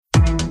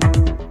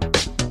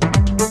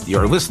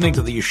You're listening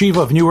to the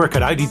Yeshiva of Newark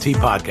at IDT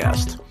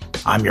podcast.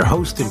 I'm your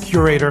host and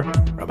curator,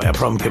 Rabbi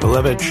Abram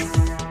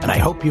Kibalevich, and I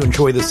hope you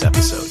enjoy this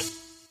episode.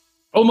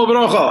 Olma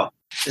Barucha.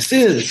 This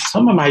is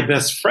some of my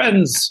best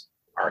friends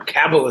are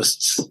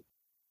Kabbalists.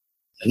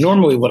 And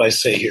normally what I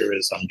say here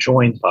is I'm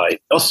joined by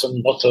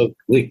Nosson Nota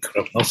Glick,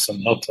 Rav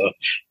Nosson Nota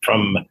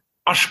from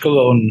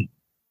Ashkelon,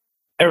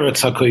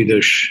 Eretz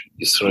HaKodesh,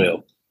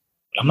 Israel.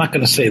 But I'm not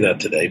going to say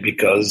that today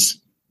because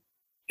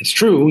it's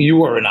true,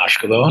 you are in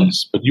Ashkelon.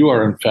 But you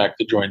are, in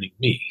fact, joining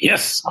me.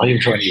 Yes, I am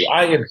joining you.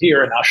 I am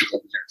here in Ashkelon,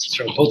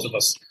 Israel, both of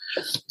us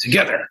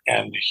together.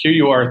 And here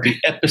you are at the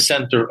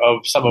epicenter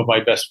of some of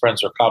my best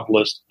friends are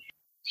Kabbalists.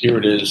 Here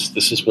it is.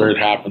 This is where it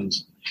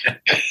happens.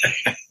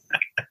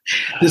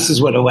 This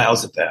is what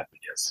allows it to happen,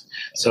 yes.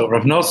 So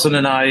Rav Nosson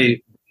and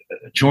I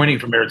joining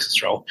from Eretz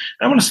Yisrael.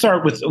 I want to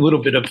start with a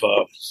little bit of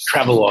a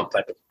travelogue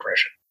type of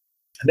impression.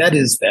 And that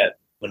is that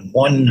when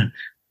one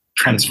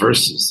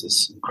transverses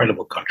this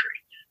incredible country,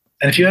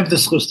 and if you have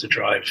this list to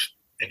drive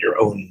in your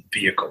own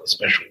vehicle,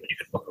 especially when you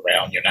can look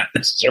around, you're not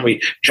necessarily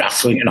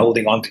jostling and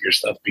holding on to your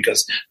stuff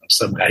because of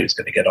some guy who's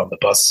going to get on the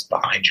bus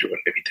behind you and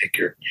maybe take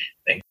your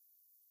thing.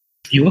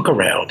 You look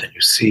around and you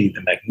see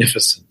the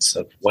magnificence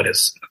of what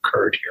has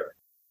occurred here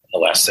in the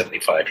last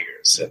 75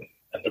 years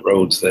and the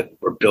roads that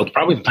were built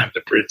probably the time of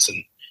the Brits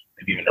and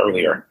maybe even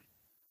earlier.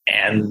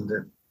 And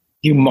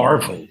you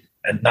marvel,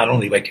 and not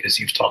only like as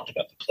you've talked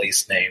about the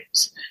place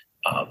names,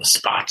 the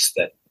spots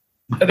that,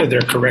 whether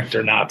they're correct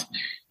or not,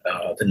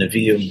 the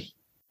Nevi'im,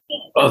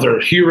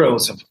 other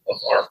heroes of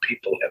our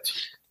people have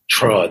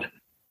trod.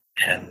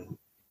 And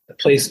the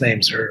place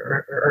names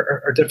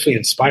are definitely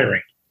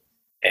inspiring.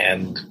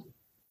 And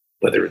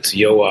whether it's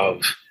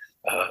Yoav,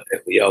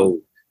 Eliyahu,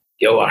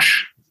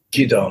 Yoash,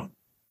 Gidon,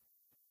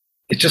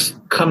 it just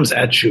comes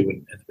at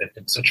you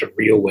in such a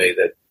real way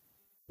that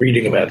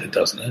reading about it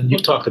doesn't. And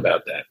you've talked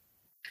about that.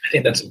 I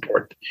think that's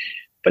important.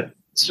 But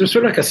so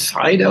sort of like a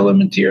side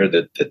element here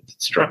that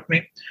struck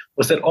me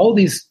was that all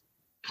these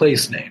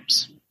place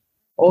names,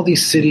 all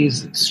these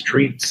cities and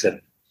streets and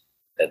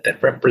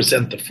that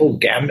represent the full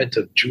gamut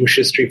of Jewish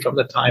history from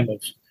the time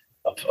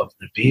of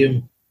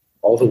Nevi'im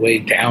all the way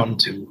down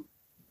to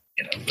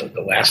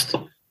the last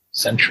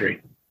century,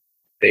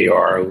 they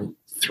are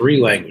three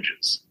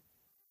languages: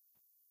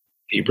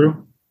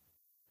 Hebrew,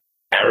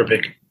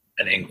 Arabic,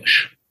 and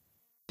English.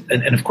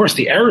 And of course,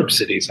 the Arab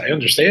cities, I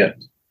understand.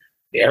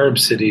 The Arab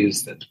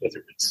cities, that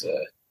whether it's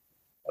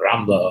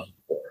Ramla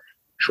or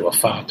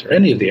Shuafat or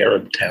any of the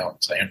Arab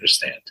towns, I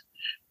understand.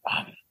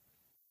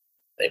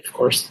 Of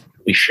course,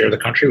 we share the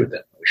country with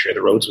them. We share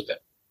the roads with them.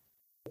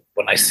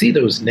 When I see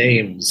those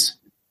names,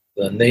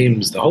 the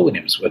holy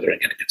names, whether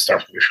again it could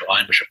start from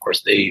Yerushalayim, which of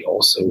course they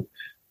also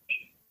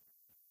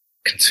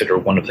consider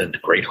one of the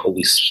great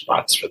holy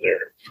spots for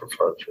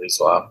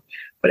Islam,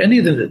 but any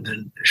of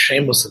the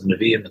Shemos of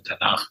Nevi'im and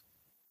Tanakh,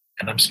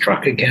 and I'm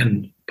struck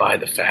again by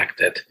the fact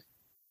that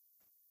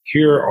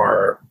here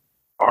are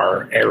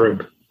our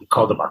Arab, we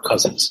call them our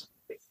cousins,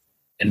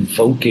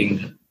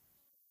 invoking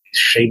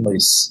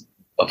Shemos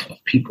of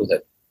people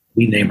that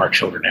we name our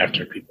children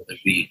after, people that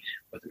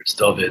whether it's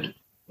David,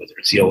 whether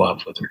it's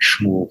Yoav, whether it's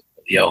Shmuel,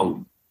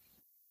 Eliyahu.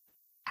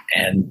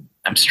 And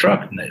I'm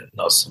struck,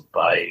 Nosson,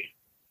 by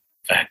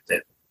the fact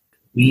that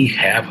we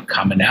have a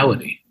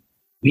commonality.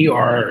 We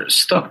are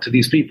stuck to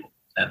these people.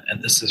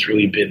 And this has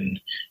really been,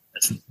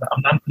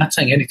 I'm not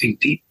saying anything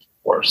deep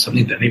or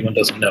something that anyone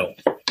doesn't know,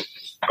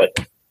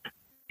 but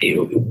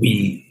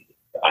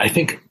I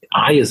think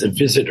I, as a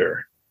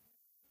visitor,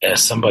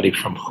 as somebody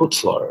from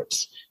Chutz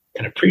La'aretz,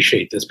 can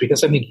appreciate this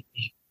because I think,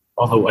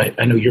 although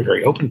I know you're a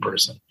very open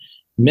person,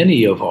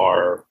 many of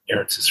our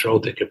Eretz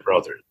Yisrael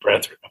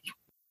brethren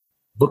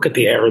look at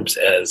the Arabs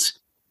as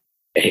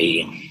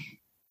a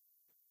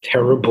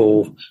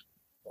terrible,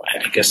 I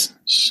guess,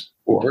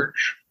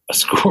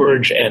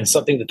 scourge, and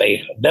something that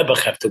they never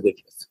have to live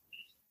with.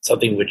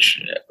 Something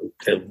which,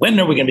 when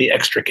are we going to be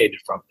extricated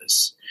from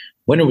this?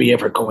 When are we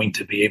ever going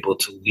to be able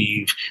to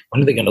leave?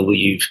 When are they going to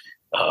leave?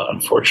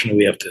 Unfortunately,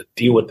 we have to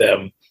deal with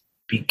them.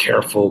 Be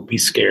careful, be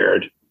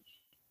scared.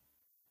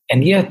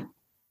 And yet,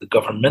 the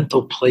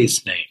governmental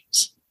place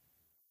names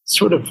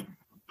sort of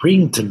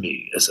bring to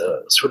me as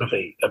a sort of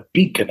a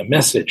beacon, a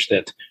message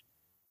that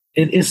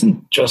it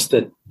isn't just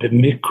that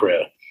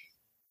B'mikra,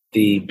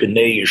 the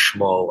B'nai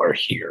Yishmael are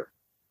here.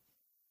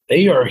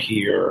 They are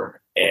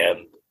here,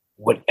 and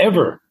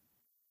whatever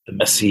the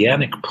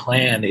messianic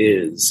plan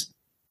is,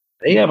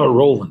 they have a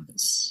role in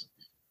this.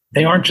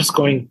 They aren't just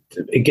going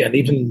to, again,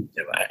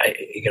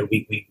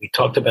 we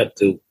talked about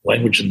the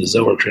language in the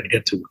Zohar, trying to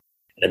get to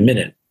in a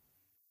minute,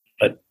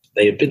 but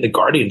they have been the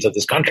guardians of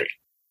this country.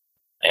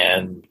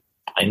 And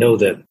I know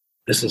that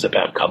this is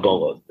about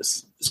Kabbalah,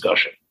 this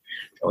discussion.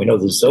 And we know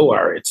the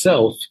Zohar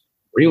itself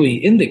really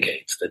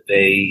indicates that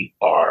they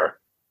are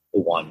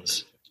the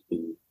ones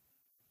who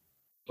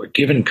were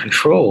given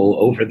control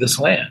over this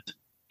land.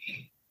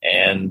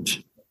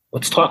 And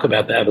let's talk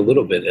about that a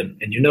little bit.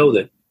 And you know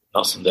that,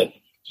 Nosson, that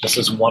this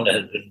is one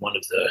of the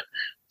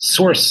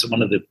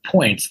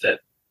points that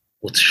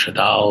with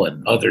Shadal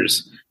and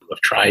others who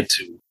have tried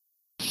to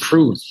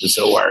true the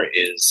Zohar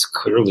is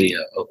clearly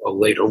a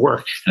later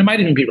work. And it might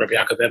even be Rabbi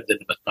Yaakov Ebden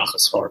with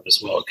Nachas Farm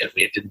as well. Again,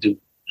 we didn't do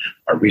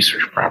our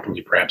research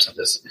properly perhaps on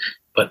this,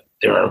 but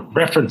there are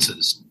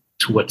references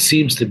to what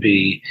seems to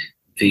be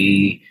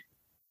the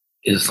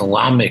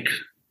Islamic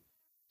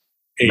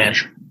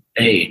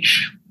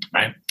age,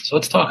 right? So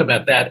let's talk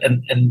about that.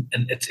 And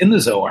it's in the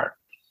Zohar,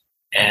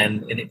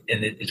 and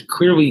it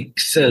clearly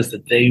says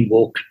that they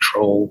will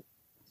control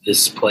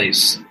this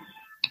place.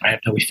 Right?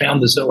 Now we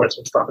found the Zohar,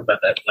 so let's talk about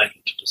that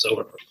language of the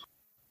Zohar.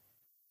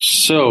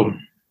 So,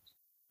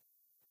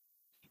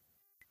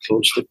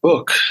 close the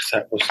book.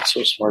 That wasn't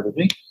so smart of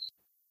me.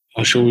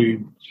 Shall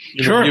we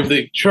give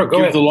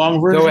the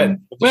long version? Go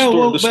ahead.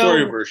 The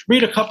story version.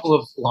 Read a couple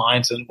of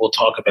lines and we'll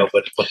talk about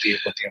what the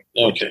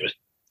okay.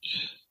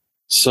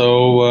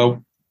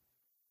 So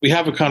we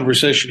have a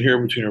conversation here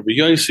between Rabbi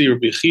Yossi and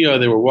Rabbi Chia.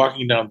 They were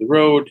walking down the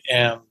road,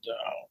 and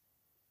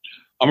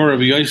Amar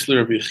Rabbi Yossi,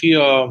 Rabbi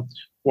Chia,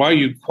 why are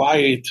you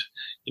quiet?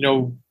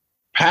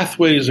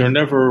 Pathways are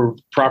never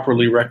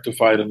properly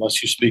rectified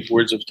unless you speak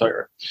words of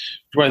Torah.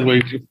 By the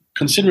way,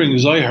 considering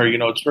Zohar,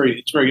 it's very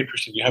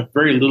interesting. You have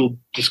very little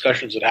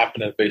discussions that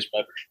happen at base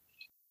matters.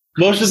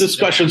 Most of the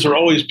discussions are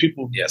always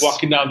people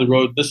walking down the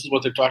road. This is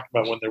what they're talking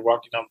about when they're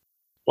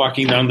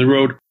walking down the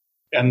road.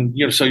 And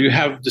so you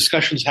have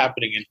discussions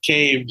happening in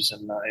caves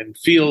and in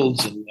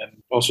fields and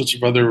all sorts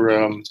of other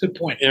good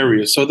point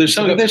areas. So there's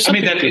something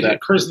that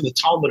occurs in the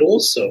Talmud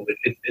also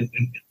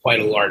in quite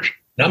a large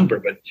number.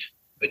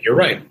 But you're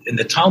right. In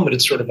the Talmud,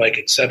 it's sort of like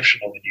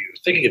exceptional when you're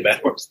thinking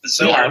about what's the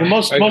Zohar. Yeah,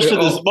 most of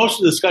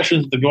the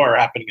discussions in the Gemara are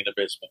happening in the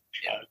basement.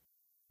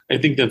 I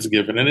think that's a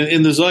given. And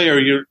in the Zohar,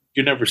 you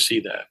never see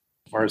that,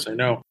 as far as I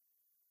know.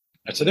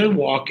 So they're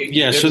walking.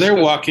 Yeah, so they're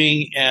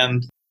walking,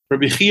 and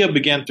Rabbi Chia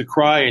began to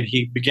cry, and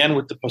he began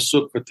with the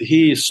pasuk,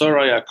 "V'tihi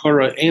Sarai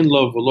Akora Ein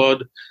Lo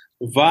V'lod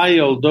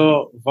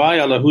Va'yaldo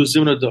Va'yalahu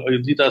Zimna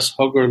De'olidas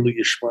Hagar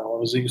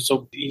LiYishmael."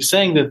 So he's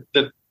saying that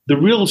the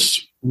real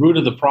root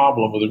of the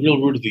problem, or the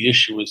real root of the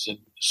issue, is in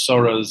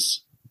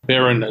Sarah's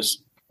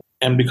barrenness,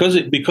 and because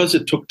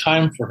it took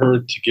time for her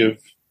to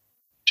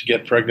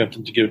get pregnant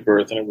and to give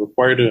birth, and it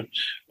required a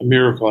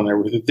miracle and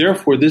everything.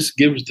 Therefore, this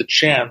gives the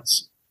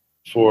chance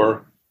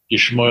for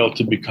Yishmael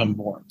to become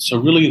born. So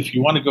really, if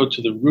you want to go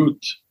to the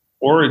root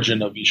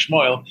origin of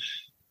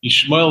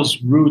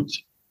Yishmael's root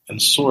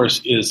and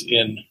source is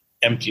in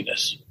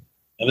emptiness,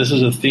 and this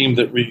is a theme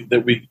that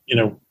we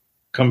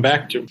come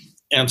back to.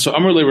 And so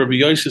Amarle Rabbi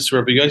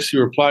Yossi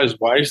replies,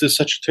 "Why is this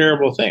such a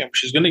terrible thing?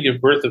 She's going to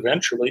give birth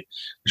eventually.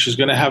 She's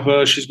going to have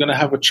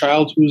a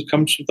child who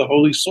comes from the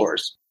holy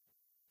source."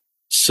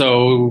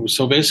 So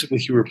basically,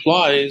 he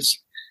replies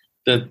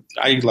that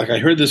I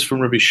heard this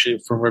from Rabbi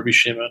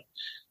Shema,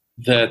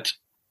 that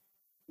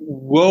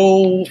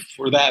woe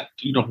for that,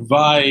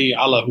 vai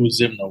Allahu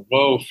Zimna,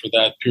 woe for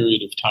that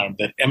period of time,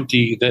 that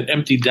empty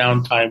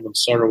downtime when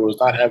Sarah was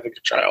not having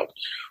a child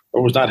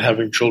or was not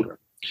having children.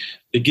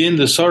 Begin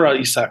the Sarah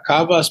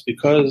Isakavas,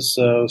 because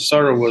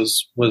Sarah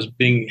was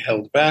being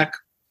held back.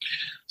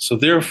 So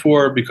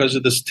therefore, because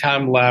of this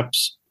time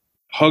lapse,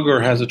 Hagar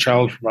has a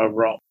child from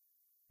Avram.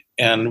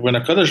 And when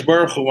HaKadosh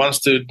Baruch Hu wants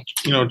to,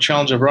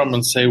 challenge Avram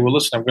and say, well,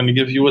 listen, I'm going to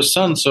give you a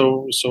son.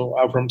 So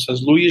Avram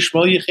says, Lu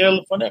Yishmael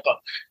Yichel Lefanecha.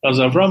 Because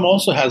Avram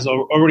also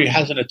already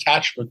has an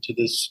attachment to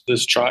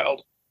this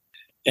child.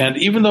 And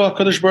even though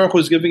HaKadosh Baruch Hu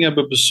is giving him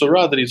a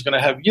Besorah that he's going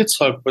to have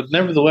Yitzchak, but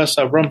nevertheless,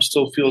 Avram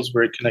still feels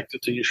very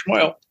connected to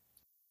Yishmael.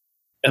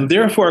 And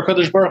therefore,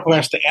 HaKadosh Baruch Hu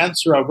has to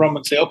answer Avram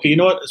and say, okay, you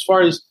know what, as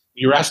far as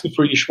you're asking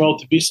for Yishmael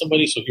to be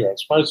somebody, so here,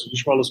 as far as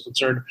Yishmael is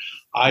concerned,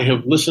 I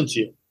have listened to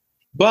you.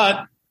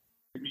 But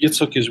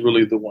Yitzchak is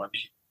really the one.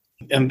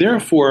 And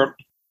therefore,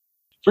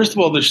 first of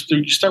all,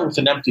 you start with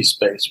an empty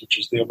space, which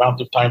is the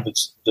amount of time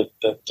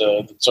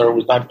that Sarah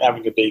was not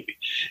having a baby.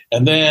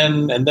 And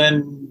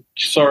then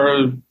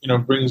Sarah,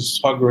 brings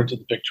Hagar into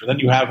the picture. Then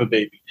you have a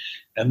baby.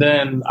 And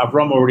then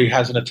Avram already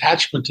has an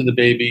attachment to the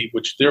baby,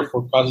 which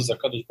therefore causes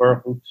HaKadosh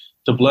Baruch Hu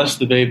to bless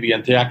the baby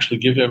and to actually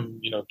give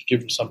him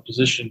some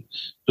position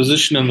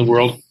in the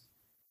world.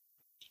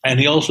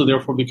 And he also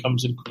therefore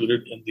becomes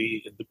included in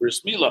the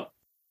Bris Milah.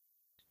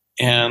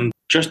 And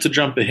just to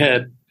jump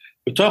ahead,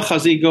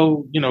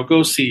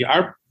 go see.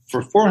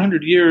 For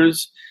 400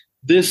 years,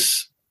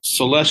 this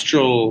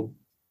celestial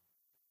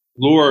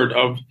Lord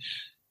of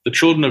the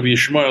children of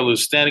Yishmael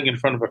is standing in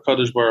front of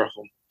HaKadosh Baruch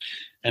Hu,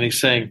 and he's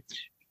saying,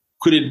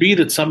 could it be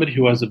that somebody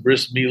who has a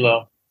Bris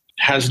Milah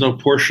has no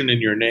portion in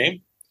your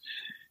name?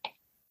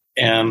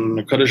 And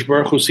HaKadosh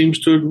Baruch Hu seems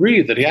to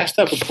agree that he has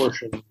to have a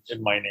portion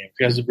in my name if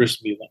he has a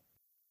Bris Milah.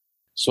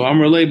 So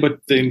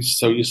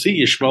so you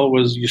see,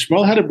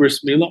 Yishmael had a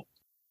Bris Milah.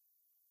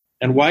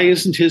 And why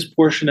isn't his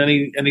portion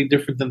any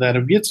different than that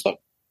of Yitzchak?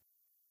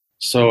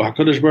 So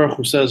HaKadosh Baruch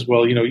Hu says,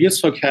 well,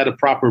 Yitzchak had a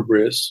proper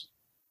bris,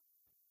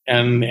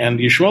 and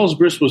Yishmael's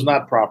bris was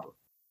not proper.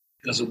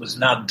 Because it was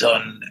not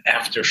done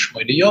after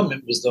Shmoy Yom,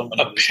 it was done when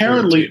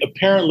apparently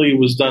it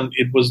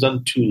was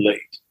done too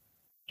late.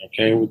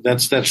 Okay,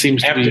 that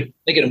seems after, to be.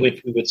 Again,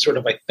 if we would sort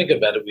of think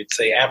about it, we'd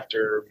say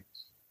after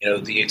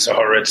the Yetzer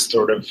Hara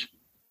sort of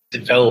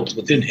developed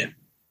within him.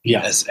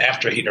 as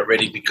after he'd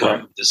already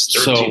become this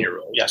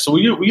 13-year-old. So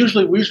we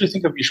usually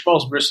think of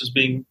Yishmael's bris as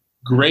being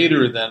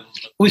greater than.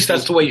 At least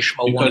that's the way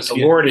Yishmael wanted to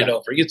lord it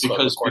over Yitzchak.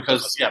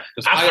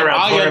 Because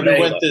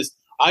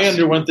I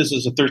underwent this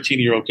as a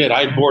 13-year-old kid.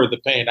 I bore the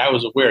pain. I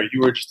was aware.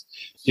 You were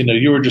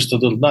just a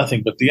little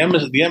nothing. But the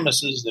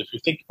emes is, if you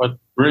think about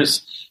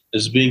bris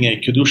as being a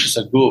kedushas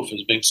aguf,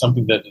 as being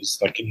something that is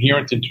like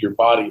inherent into your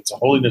body, it's a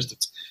holiness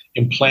that's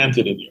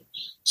implanted in you.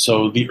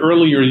 So the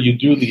earlier you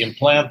do the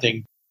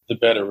implanting, the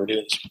better it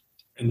is.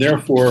 And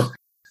therefore,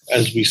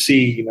 as we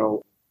see,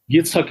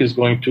 Yitzchak is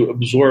going to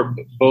absorb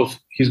both.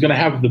 He's going to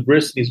have the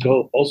bris, and he's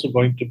also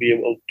going to be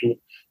able to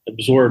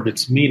absorb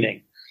its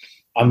meaning.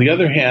 On the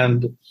other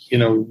hand,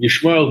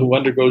 Yishmael, who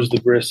undergoes the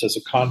bris as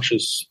a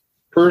conscious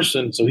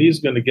person, so he's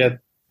going to get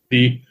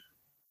the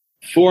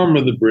form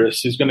of the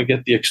bris. He's going to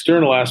get the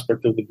external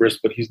aspect of the bris,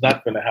 but he's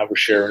not going to have a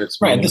share in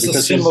its meaning. Right. This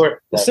is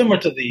similar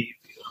to the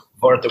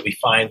word that we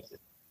find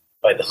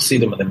by the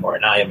Chassidim and the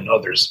Moranayim and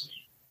others,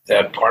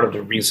 that part of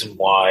the reason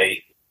why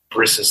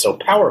bris is so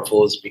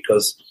powerful is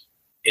because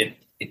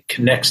it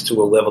connects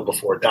to a level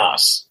before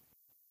Das.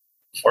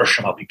 Or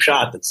Shemal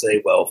Pshat that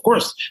say, well, of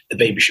course, the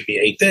baby should be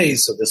 8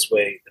 days, so this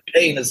way the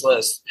pain is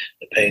less.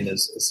 The pain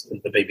is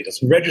the baby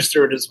doesn't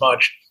register it as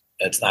much.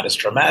 It's not as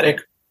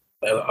traumatic.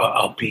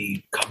 I'll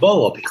be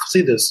Kabbalah, I'll be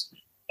Chassidus.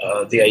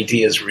 The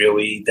idea is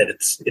really that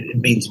it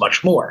means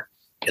much more.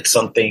 It's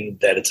something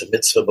that it's a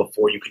mitzvah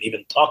before you can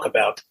even talk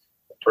about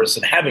a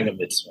person having a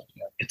mitzvah.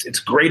 It's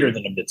greater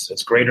than a mitzvah.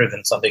 It's greater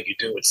than something you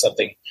do. It's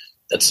something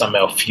that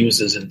somehow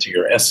fuses into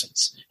your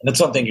essence, and it's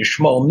something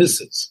Yishmael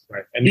misses.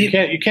 Right, and you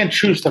can't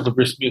choose to have a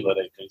bris milah at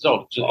 8 days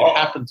old.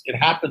 It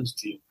happens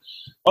to you.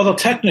 Although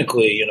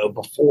technically,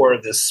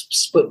 before this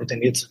split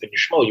between Yitzchak and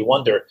Yishmael, you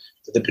wonder,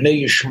 did the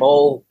Bnei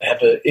Yishmael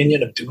have an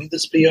inyan of doing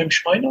this b'yom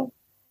Shmona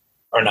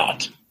or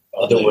not?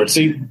 In other words,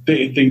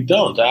 they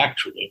don't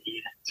actually.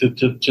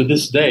 To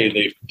this day,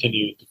 they've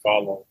continued to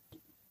follow.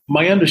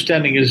 My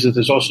understanding is that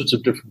there's all sorts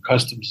of different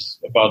customs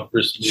about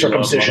bris milah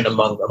circumcision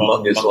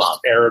among Islam,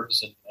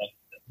 Arabs and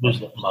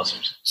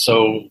Muslims.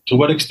 So, to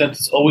what extent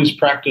it's always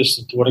practiced,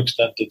 and to what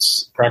extent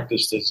it's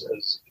practiced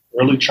as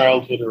early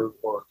childhood or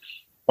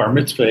bar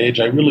mitzvah age,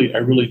 I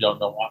really don't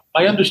know.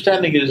 My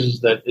understanding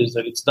is that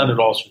it's done at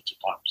all sorts of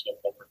times.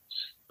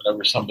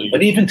 Whenever somebody.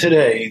 But even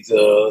today,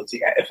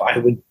 if I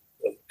would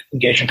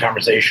engage in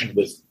conversation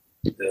with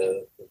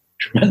the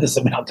tremendous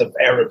amount of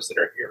Arabs that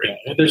are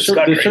here, they're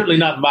certainly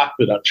not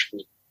makbid on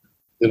shmud.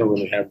 They don't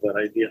really have that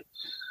idea.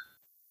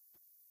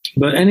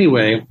 But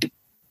anyway.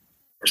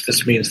 Of course,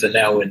 this means that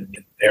now in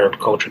Arab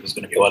culture, there's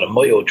going to be a lot of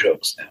moyo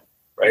jokes now,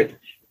 right?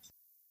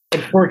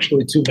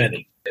 Unfortunately, too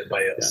many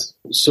by us.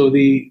 Yeah. So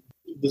the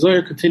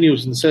Zohar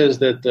continues and says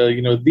that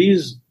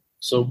Bnei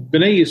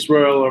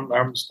Yisrael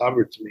are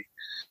mustaber to me.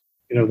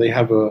 They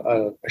have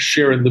a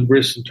share in the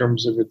bris in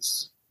terms of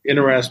its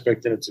inner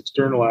aspect and its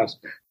external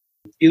aspect.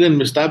 Ilan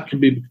mistab can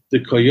be the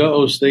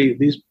koyos.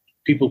 These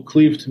people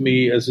cleave to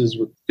me as is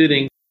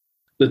fitting.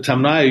 The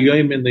tamnai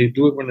yoyim, they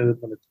do it when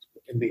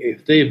in the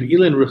 8th day.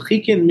 Ilan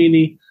rechikin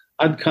mini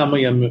ad kama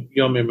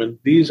yomim, and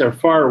these are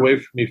far away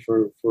from me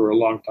for a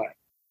long time.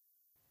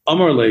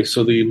 Amarle,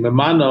 so the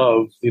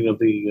memana of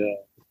the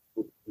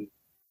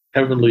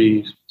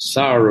heavenly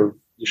sar of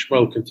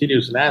Yishmael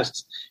continues and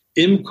asks,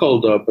 Im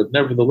kolda, but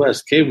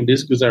nevertheless, kevin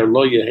disguzar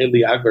lo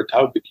yeheli agar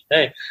tau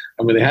b'kinei.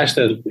 I mean, there has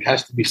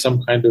to be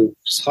some kind of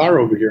sar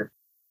over here.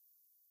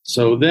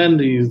 So then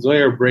the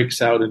Zohar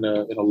breaks out in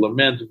a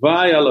lament.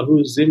 Vay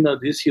alahu zimna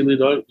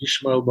dishilid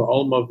Yishmael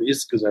ba'olma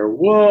v'isguzar.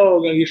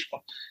 Whoa,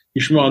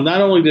 Yishmael!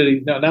 Not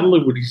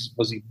only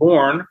was he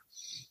born,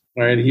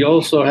 right? He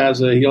also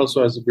has a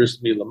bris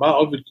milah. Ma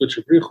ovid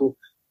kuchabrichu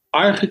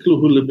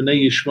archikluhu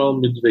lebnei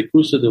Yishmael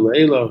midvekusa de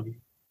le'ela.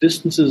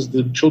 Distances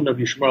the children of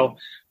Yishmael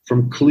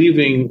from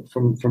cleaving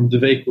from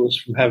devekus,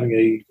 from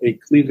having a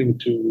cleaving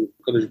to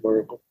Kadosh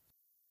Baruch Hu.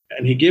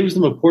 And he gives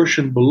them a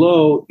portion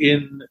below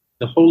in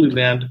the Holy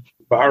Land,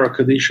 Ba'ara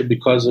Kadisha,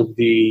 because of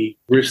the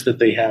bris that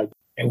they have.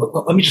 And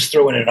let me just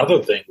throw in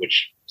another thing,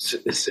 which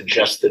is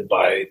suggested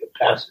by the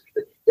passage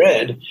that you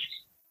read,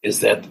 is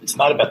that it's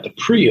not about the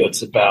priya,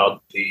 it's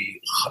about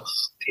the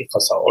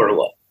chasa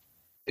orla,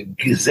 the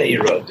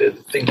gezeira, the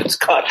thing that's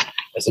cut,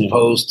 as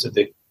opposed to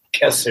the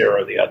keser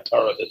or the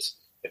atara that's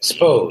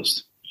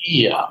exposed.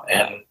 Yeah,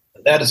 and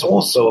that is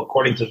also,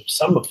 according to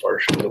some of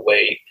the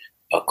way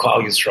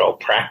Klal Yisrael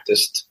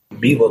practiced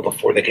milah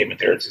before they came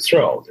into Eretz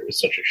Yisrael. There was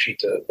such a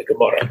shita, the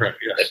Gemara,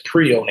 that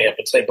priya only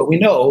happened today. But we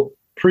know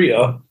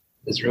priya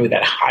is really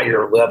that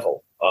higher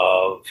level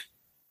of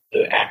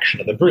the action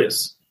of the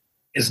bris.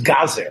 Is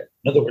gazer.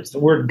 In other words, the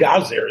word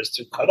gazer is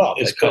to cut off.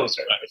 It's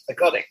the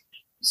cutting.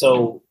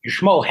 So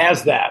Yishmael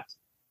has that.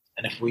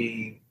 And if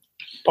we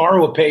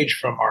borrow a page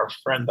from our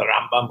friend the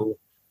Rambam, who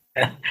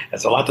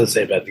has a lot to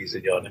say about these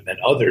idionim and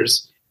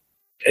others,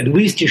 at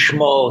least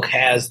Yishmael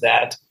has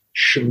that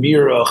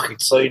Shemira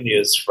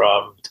Chitzonius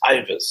from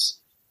Taivas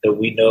that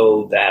we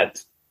know that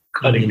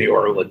cutting the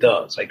orla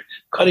does. Like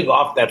cutting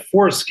off that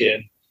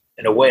foreskin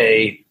in a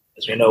way,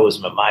 as we know, is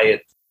Mamayat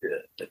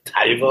the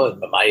Taiva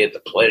and Mamayat the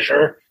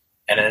pleasure,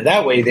 And in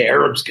that way, the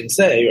Arabs can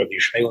say, or the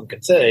Ishmaelim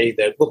can say,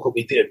 that look what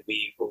we did.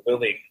 We were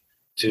willing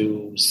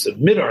to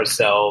submit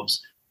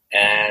ourselves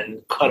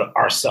and cut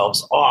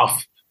ourselves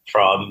off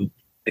from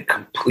the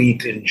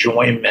complete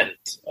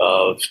enjoyment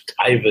of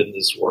taiva in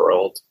this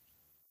world.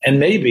 And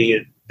maybe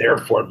it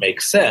therefore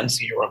makes sense,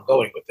 here I'm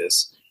going with this,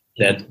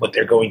 that what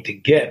they're going to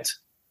get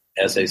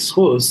as a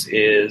schus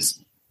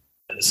is,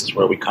 and this is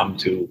where we come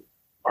to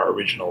our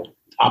original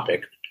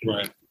topic,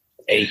 Right.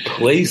 a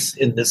place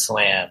in this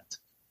land,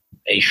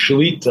 a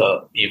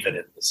shlita even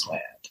in this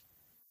land,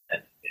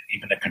 and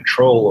even a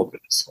control over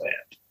this land.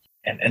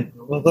 And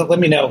let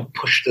me now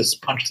punch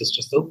this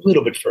just a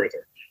little bit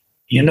further.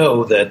 You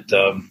know that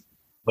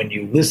when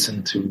you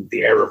listen to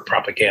the Arab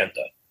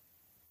propaganda,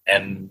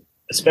 and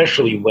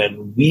especially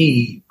when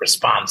we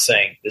respond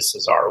saying, this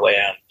is our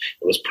land,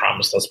 it was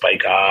promised us by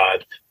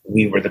God,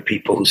 we were the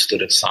people who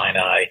stood at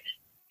Sinai,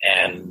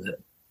 and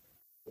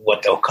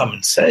what they'll come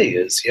and say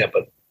is, yeah,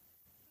 but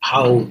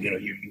how,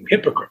 you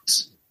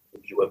hypocrites,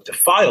 you have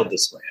defiled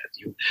this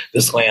land.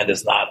 This land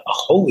is not a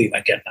holy,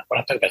 again, we're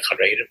not talking about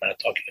Charedim, we're not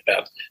talking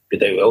about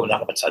B'dei,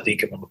 not about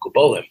Tzadikim and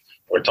Mekubolim.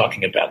 We're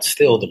talking about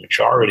still the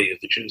majority of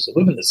the Jews that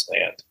live in this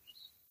land,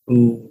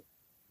 who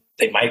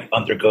they might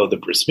undergo the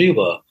Bris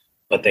Milah,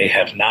 but they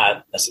have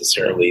not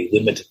necessarily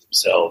limited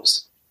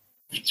themselves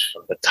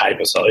from the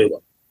Taivas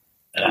Olam.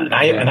 And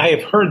I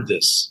have heard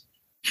this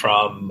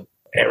from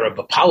Arab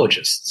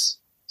apologists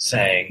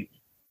saying,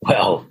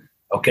 well,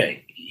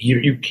 okay,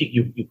 you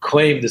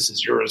claim this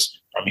is yours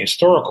from a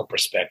historical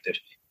perspective.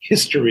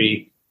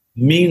 History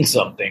means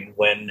something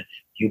when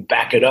you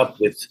back it up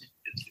with,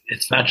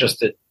 it's not just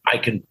that I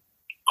can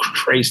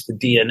trace the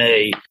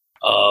DNA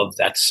of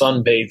that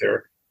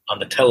sunbather on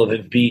the Tel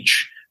Aviv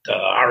beach to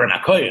Aaron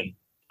HaKohen,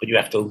 but you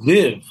have to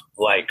live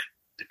like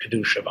the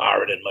Kedusha of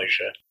Aaron and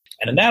Moshe.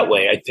 And in that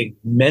way, I think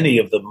many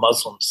of the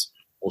Muslims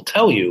will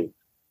tell you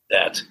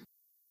that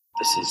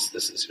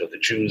this is the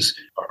Jews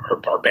are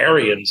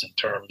barbarians in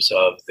terms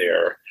of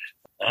their.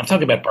 I'm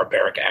talking about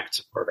barbaric acts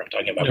of murder. I'm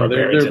talking about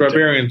barbarians. They're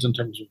barbarians in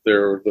terms of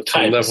their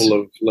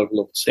level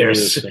of their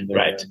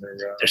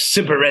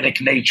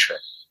Sybaritic nature,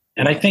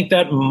 and I think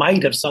that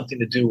might have something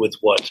to do with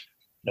what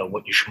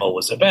Yishmael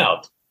was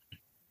about,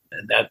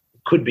 and that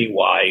could be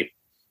why.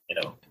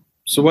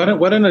 So why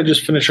don't I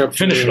just finish off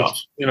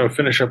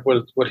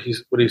what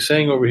he's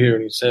saying over here,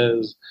 and he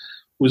says.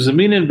 So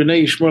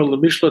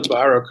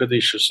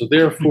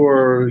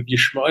therefore,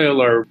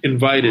 Yishmael are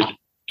invited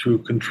to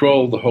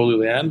control the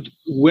Holy Land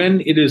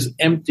when it is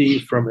empty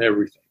from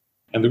everything.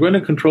 And they're going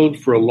to control it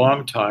for a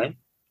long time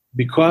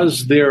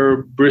because their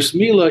Bris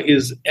Milah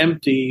is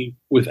empty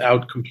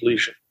without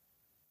completion.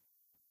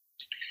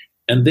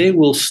 And they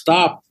will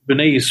stop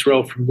Bnei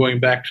Yisrael from going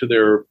back to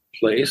their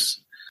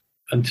place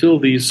until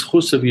the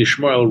Schus of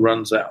Yishmael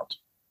runs out.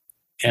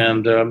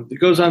 And it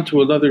goes on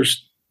to another.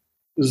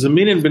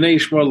 Zamin and Bnei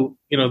Yishmael,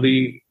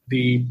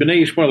 the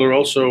Bnei Yishmael are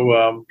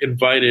also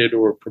invited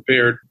or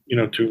prepared,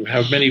 to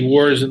have many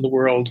wars in the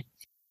world.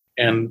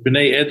 And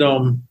Bnei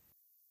Edom,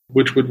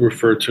 which would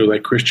refer to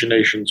like Christian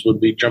nations,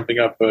 would be jumping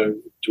up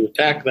to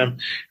attack them.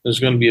 There's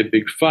going to be a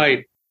big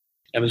fight.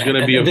 And there's going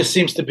to be this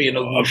seems to be an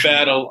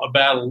illusion. A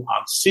battle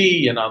on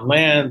sea and on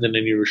land and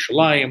in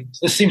Yerushalayim.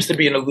 This seems to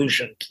be an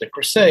allusion to the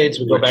Crusades.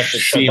 We go back to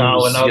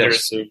Shadal and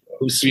others who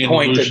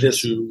pointed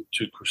this to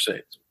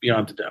Crusades,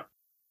 beyond a doubt.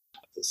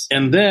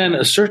 And then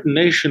a certain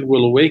nation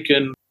will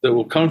awaken that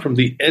will come from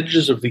the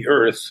edges of the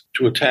earth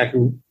to attack,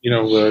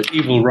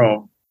 evil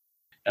Rome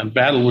and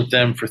battle with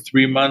them for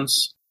 3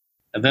 months.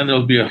 And then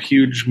there'll be a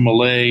huge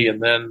melee,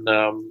 and then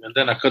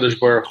HaKadosh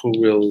Baruch Hu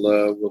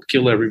will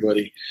kill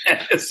everybody.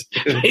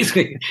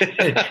 Basically,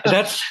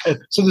 that's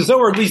so. The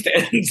Zohar at least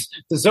ends.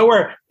 The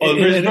Zohar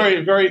is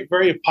very, very,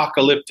 very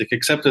apocalyptic.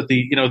 Except that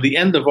the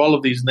end of all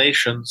of these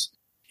nations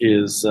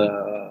is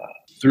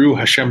through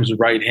Hashem's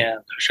right hand,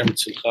 Hashem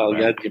Tzilchal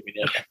Yad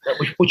Yaminech,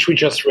 which we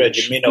just read.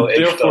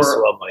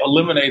 Therefore,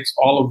 eliminates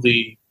all of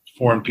the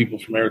foreign people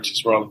from Eretz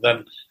Yisrael, and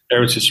then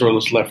Eretz Yisrael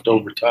is left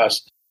over to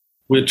us,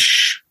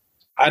 which.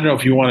 I don't know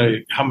if you want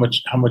to how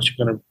much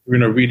you're going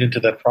to read into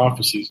that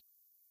prophecies,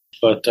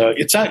 but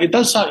it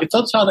does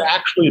sound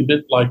actually a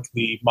bit like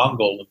the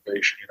Mongol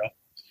invasion.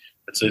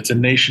 It's a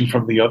nation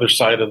from the other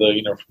side of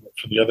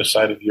from the other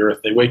side of the earth.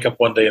 They wake up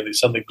one day and they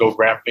suddenly go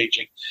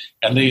rampaging,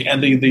 and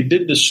they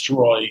did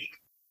destroy,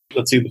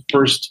 let's say, the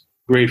first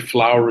great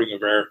flowering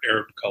of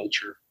Arab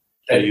culture.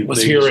 That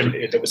was here in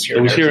Eretz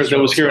Yisrael. That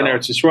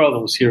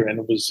was here, and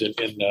it was in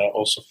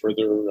also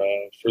further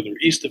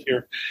east of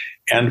here.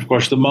 And of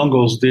course, the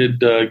Mongols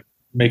did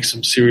make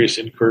some serious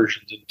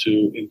incursions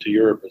into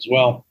Europe as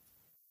well.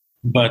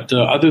 But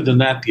other than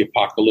that, the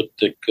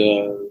apocalyptic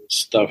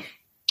stuff,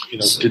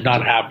 did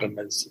not happen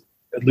as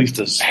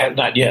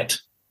not yet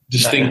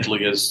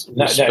distinctly as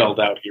spelled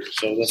out here.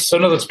 So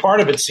that's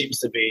part of it seems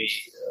to be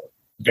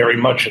very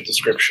much a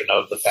description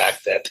of the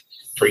fact that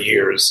for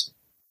years.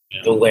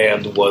 Yeah. The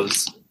land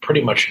was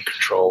pretty much in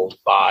control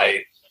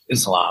by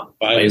Islam,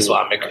 by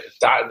Islamic.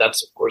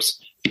 That's, of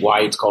course,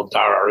 why it's called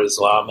Dar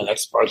al-Islam, and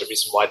that's part of the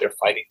reason why they're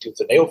fighting tooth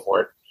and nail for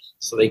it.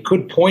 So they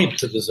could point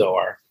to the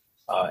Zohar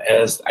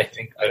as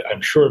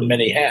I'm sure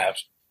many have,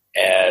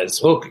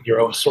 as look, your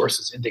own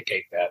sources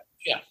indicate that.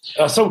 Yeah.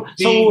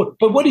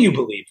 But what do you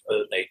believe,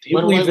 Nate? Do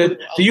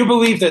you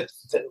believe that?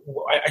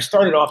 I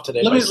started off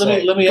today. Let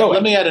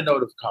me add a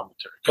note of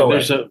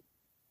commentary.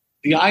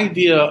 The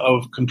idea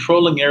of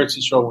controlling Eretz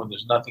Yisrael when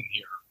there's nothing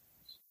here.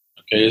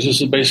 Okay, this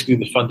is basically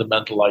the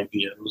fundamental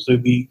idea.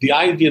 The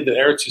idea that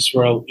Eretz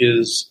Yisrael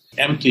is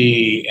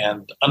empty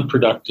and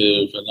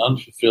unproductive and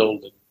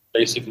unfulfilled and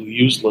basically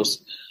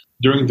useless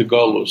during the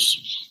Golus.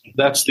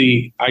 That's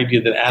the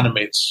idea that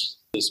animates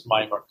this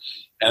mimer.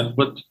 And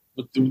what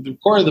the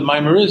core of the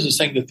mimer is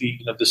saying that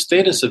the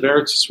status of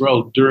Eretz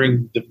Yisrael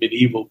during the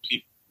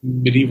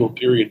medieval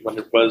period, when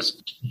it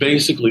was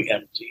basically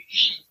empty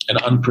and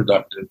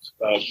unproductive,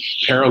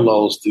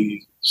 parallels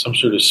some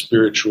sort of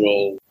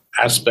spiritual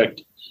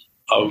aspect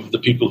of the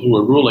people who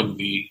are ruling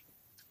the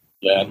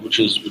land, which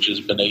is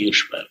Bnei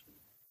Yishmael.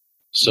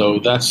 So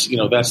that's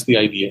the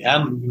idea.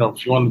 And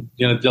if you want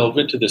to delve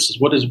into this, is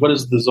what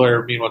does the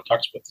Zohar mean when it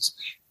talks about this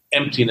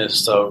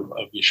emptiness of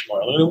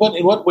Yishmael?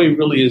 In what way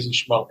really is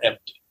Yishmael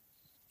empty?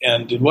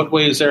 And in what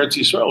way is Eretz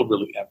Yisrael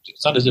really empty?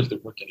 It's not as if there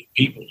weren't any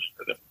people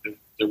here.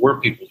 There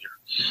were people here.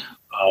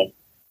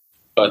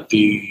 But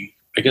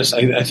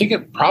I think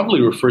it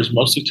probably refers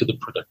mostly to the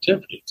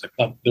productivity. It's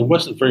like there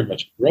wasn't very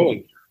much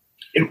growing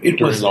here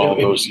during all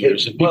those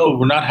years. And people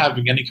were not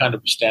having any kind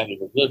of a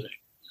standard of living.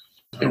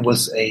 It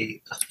was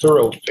a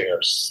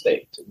thoroughfare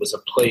state. It was a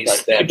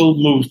place that people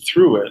moved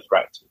through it.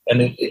 Right.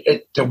 And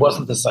there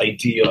wasn't this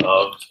idea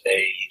of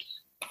a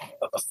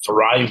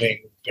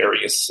thriving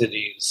various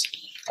cities.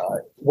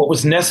 What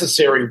was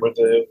necessary were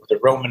the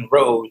Roman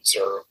roads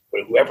or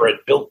whoever had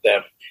built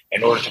them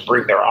in order to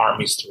bring their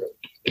armies through.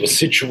 It was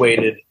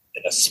situated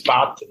in a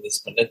spot in this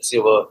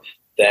peninsula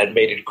that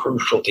made it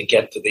crucial to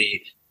get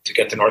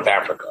to North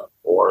Africa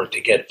or to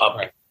get up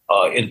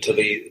into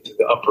the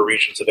upper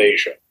regions of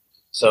Asia.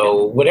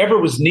 So whatever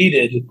was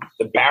needed,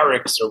 the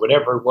barracks or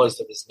whatever it was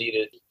that was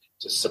needed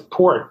to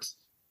support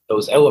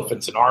those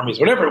elephants and armies,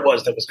 whatever it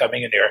was that was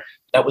coming in there,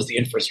 that was the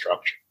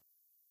infrastructure.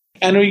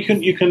 And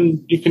you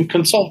can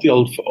consult the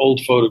old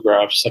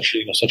photographs, such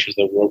as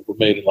that were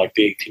made in like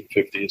the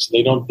 1850s.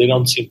 They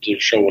don't seem to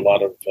show a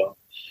lot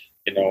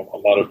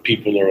of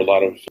people or a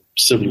lot of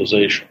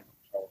civilization,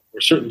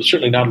 or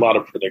certainly not a lot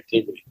of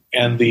productivity.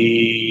 And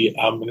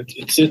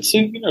it's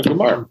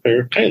Gemara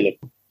Caleb.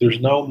 There's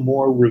no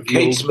more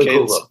revealed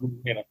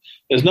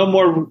there's no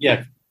more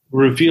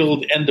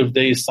revealed end of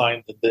days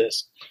sign than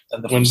this.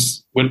 And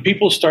when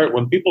people start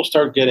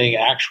getting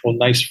actual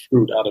nice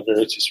fruit out of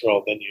Eretz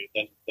Yisrael, then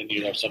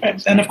you have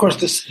something. And of course,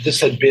 this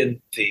had been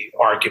the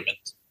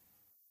argument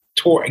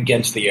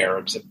against the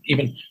Arabs, and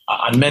even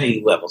on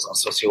many levels, on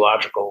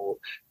sociological,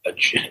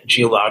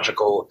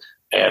 geological,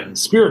 and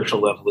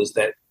spiritual level, is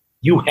that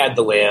you had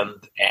the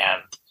land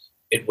and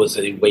it was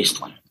a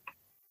wasteland.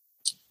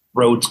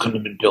 Roads couldn't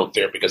have been built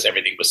there because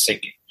everything was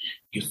sinking.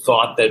 You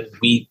thought that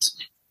wheat,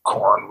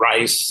 corn,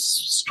 rice,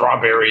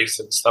 strawberries,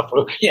 and stuff.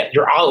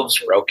 Your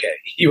olives were okay.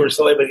 You were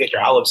still able to get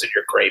your olives and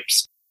your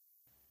grapes.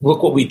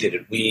 Look what we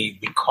did. We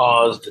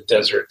caused the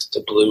desert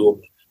to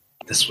bloom.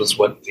 This was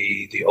what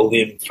the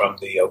Olim from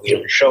the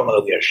Aliyah Rishona,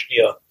 Aliyah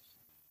Shnia,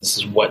 this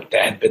is what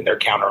had been their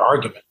counter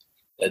argument,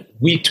 that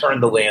we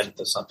turned the land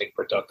into something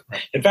productive.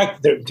 In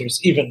fact,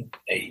 there's even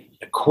a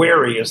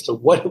query as to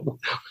what.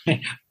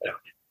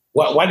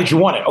 Why did you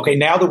want it? Okay,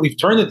 now that we've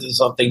turned it into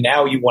something,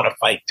 now you want to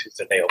fight tooth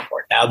and nail for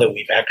it. Now that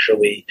we've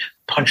actually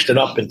punched it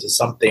up into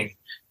something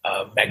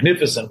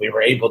magnificent, we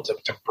were able to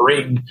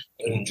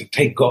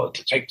take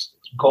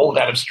gold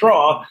out of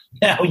straw.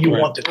 Now you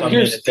want to come in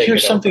and take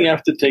here's something you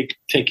have to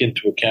take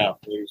into account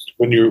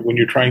when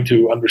you're trying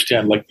to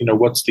understand,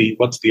 what's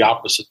the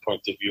opposite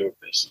point of view of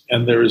this.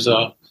 And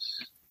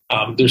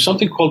there's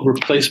something called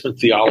replacement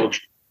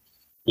theology,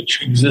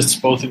 which exists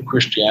both in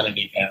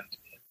Christianity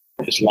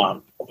and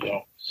Islam.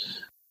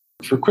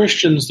 For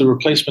Christians, the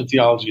replacement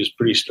theology is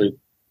pretty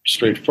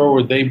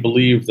straightforward. They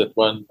believe that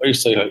when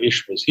Isai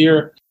HaIsh was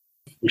here,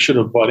 we should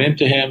have bought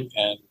into him,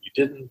 and we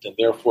didn't, and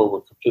therefore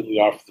we're completely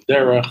off the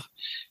derech.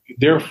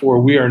 Therefore,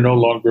 we are no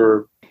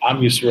longer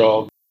Am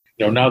Yisrael.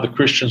 Now the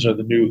Christians are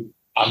the new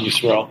Am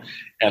Yisrael,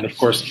 and of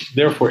course,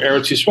 therefore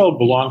Eretz Yisrael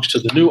belongs to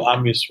the new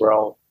Am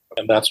Yisrael,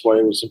 and that's why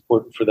it was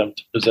important for them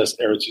to possess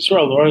Eretz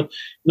Yisrael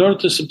in order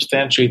to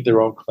substantiate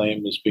their own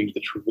claim as being the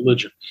true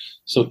religion.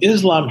 So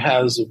Islam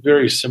has a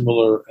very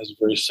similar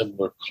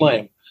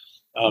claim.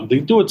 They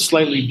do it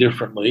slightly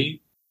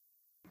differently.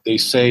 They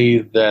say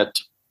that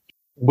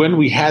when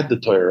we had the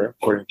Torah,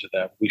 according to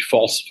them, we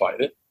falsified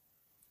it,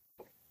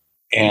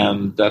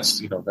 and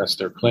that's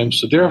their claim.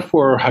 So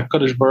therefore,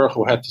 HaKadosh Baruch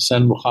Hu had to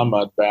send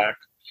Muhammad back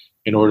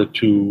in order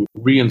to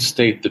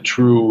reinstate the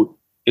true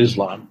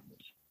Islam.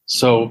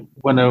 So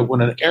when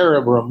an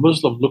Arab or a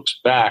Muslim looks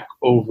back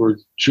over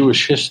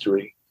Jewish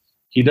history,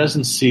 he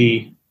doesn't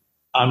see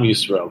Am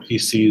Yisrael. He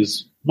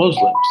sees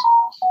Muslims.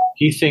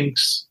 He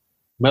thinks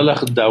Melech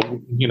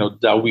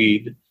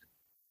Dawid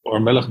or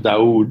Melech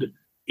Daoud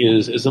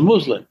is a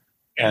Muslim.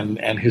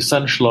 and his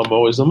son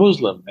Shlomo is a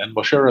Muslim, and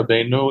Moshe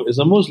Rabbeinu is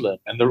a Muslim,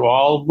 and they're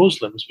all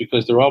Muslims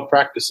because they're all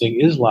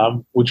practicing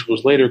Islam, which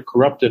was later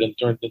corrupted and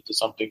turned into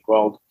something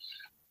called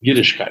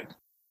Yiddishkeit.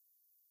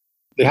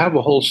 They have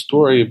a whole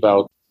story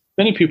about,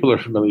 many people are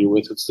familiar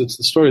with, it's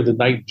the story of the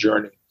night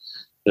journey,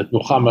 that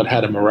Muhammad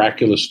had a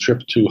miraculous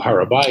trip to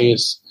Har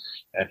HaBayis,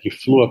 and he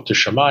flew up to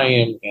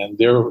Shamayim, and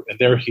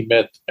there he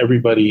met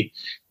everybody,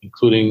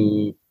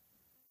 including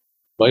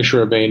Moshe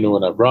Rabbeinu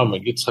and Abraham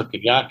and Yitzchak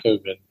and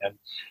Yaakov,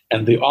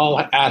 and they all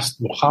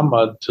asked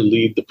Muhammad to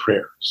lead the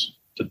prayers,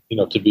 to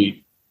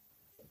be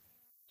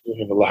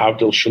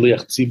Lahavdil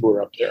Shaliach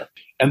Tzibur up there.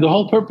 And the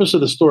whole purpose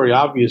of the story,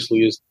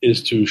 obviously,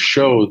 is to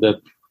show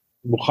that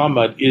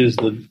Muhammad is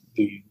the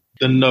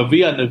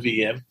Navi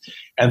Naviim,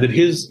 and that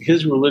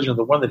his religion,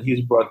 the one that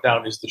he's brought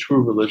down, is the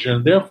true religion,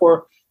 and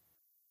therefore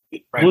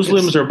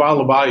Muslims are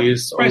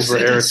Balabayis over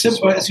Eretz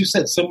Yisrael. As you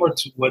said, similar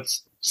to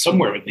what's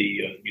somewhere in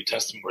the New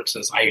Testament where it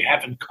says, I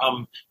haven't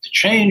come to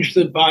change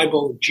the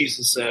Bible.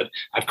 Jesus said,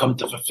 I've come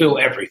to fulfill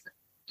everything.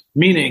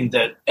 Meaning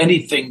that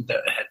anything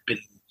that had been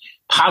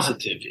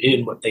positive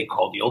in what they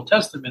call the Old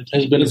Testament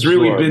has been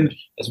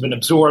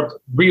absorbed,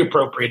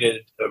 reappropriated,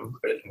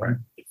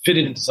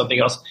 fitted into something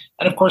else.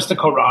 And of course, the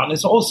Quran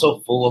is also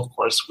full, of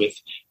course, with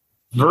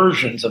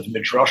versions of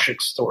midrashic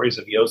stories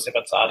of Yosef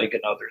HaTzadik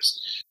and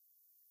others.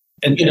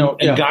 And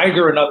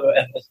Geiger and other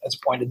has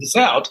pointed this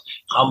out,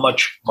 how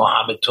much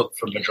Muhammad took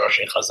from Midrash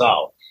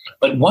Chazal.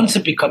 But once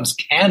it becomes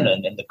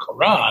canon in the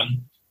Quran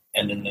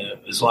and in the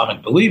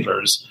Islamic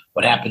believers,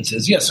 what happens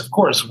is, yes, of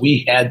course,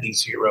 we had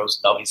these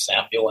heroes, Navi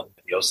Samuel and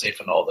Yosef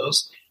and all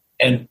those.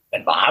 And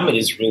Muhammad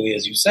is really,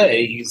 as you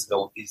say, he's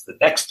the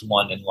next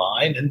one in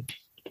line.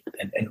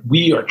 And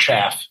we are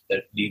chaff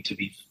that need to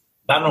be,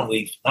 not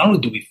only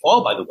do we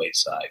fall by the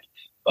wayside,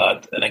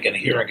 but, and again,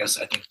 here, I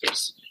think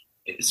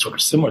it's sort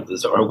of similar to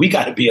this, or we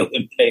got to be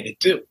eliminated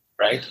too,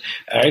 right?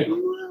 All right?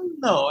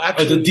 No,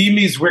 actually, the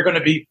Dhimis, we're going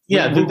to be.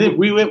 Yeah,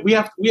 we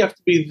have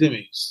to be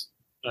Dhimis,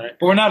 right?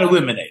 But we're not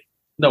eliminated.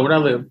 No, we're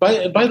not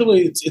eliminated. By the way,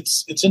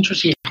 it's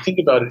interesting to think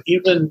about it.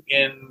 Even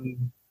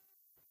in,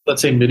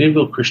 let's say,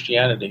 medieval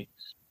Christianity,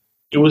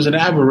 it was an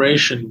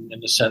aberration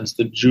in the sense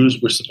that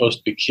Jews were supposed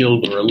to be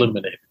killed or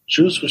eliminated.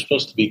 Jews were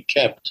supposed to be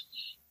kept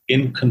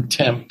in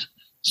contempt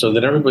so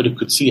that everybody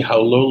could see how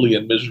lowly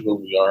and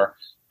miserable we are.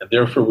 And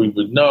therefore, we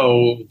would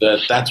know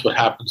that that's what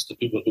happens to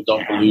people who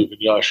don't believe in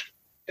Yahshua.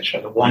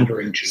 The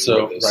wandering Jew.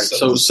 So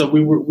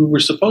we were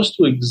supposed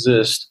to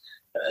exist,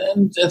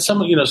 and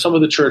some of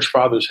the church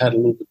fathers had a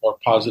little bit more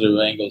positive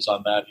angles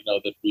on that.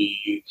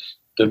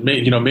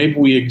 Maybe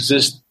we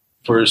exist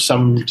for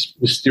some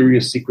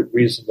mysterious secret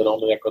reason that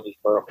only HaKadosh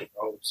Baruch Hu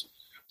knows.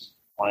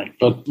 Right?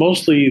 But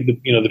mostly,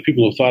 the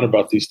people who thought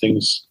about these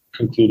things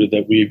concluded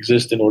that we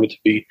exist in order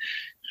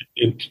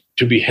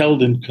to be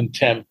held in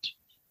contempt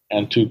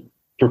and to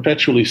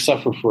perpetually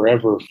suffer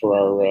forever for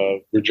our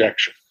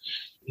rejection.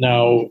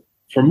 Now,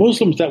 for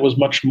Muslims, that was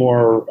much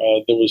more.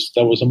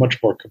 That was a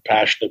much more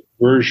compassionate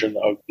version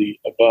of the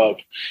above,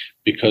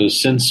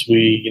 because since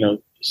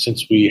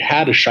we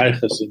had a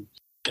shaykhus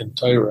in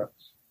Torah,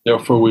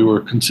 therefore we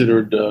were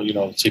considered,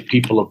 let's say,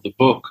 people of the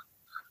book,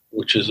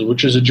 which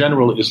is a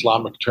general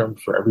Islamic term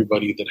for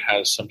everybody that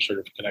has some sort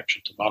of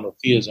connection to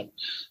monotheism.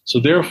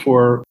 So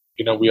therefore,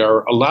 we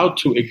are allowed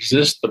to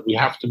exist, but we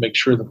have to make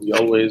sure that we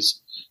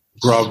always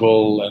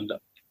grovel and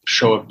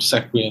show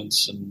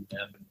obsequience and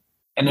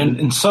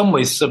in some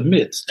ways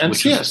submit. And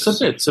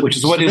submit, which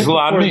is what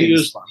Islam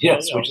means.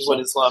 Which is what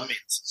Islam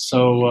means.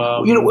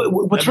 So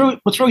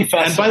what's really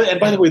fascinating. And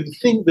by the way,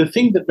 the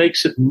thing that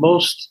makes it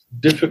most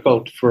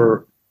difficult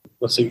for,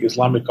 let's say,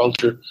 Islamic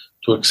culture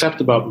to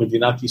accept about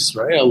Medinat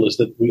Israel is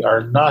that we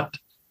are not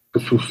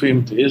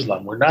kufufim to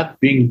Islam. We're not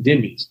being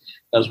dhimmis,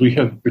 as we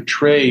have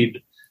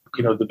betrayed,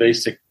 the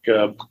basic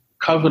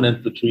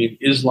covenant between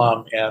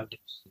Islam and.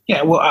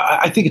 Yeah, well,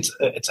 I think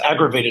it's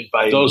aggravated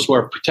by those who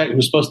are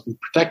supposed to be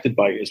protected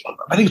by Islam.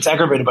 I think it's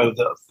aggravated by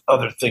the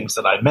other things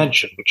that I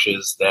mentioned, which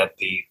is that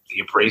the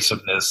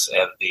abrasiveness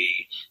and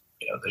the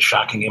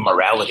shocking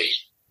immorality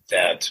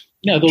that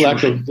the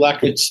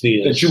lack of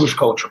the Jewish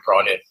culture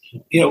brought in.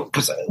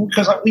 Because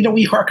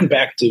we harken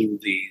back to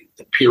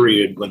the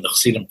period when the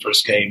Chassidim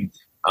first came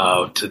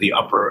to the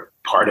upper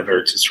part of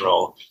Eretz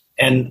Yisrael,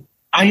 and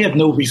I have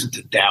no reason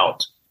to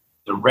doubt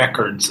the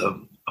records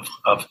of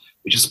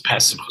we just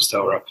passed Simchas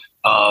Torah,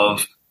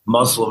 of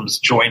Muslims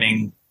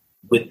joining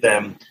with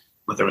them,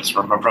 whether it's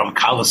from Avram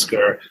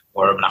Kalisker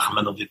or Menachem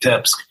Mendel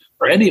Vitebsk,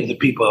 or any of the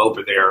people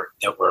over there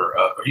that were,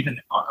 or even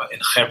in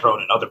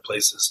Hebron and other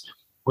places,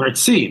 where it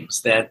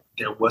seems that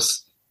there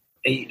was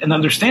an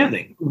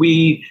understanding.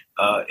 We,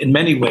 in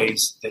many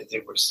ways, that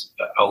there was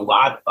a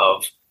lot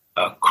of,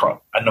 I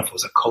don't know if it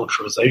was a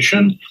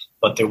culturalization,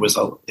 but there was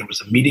a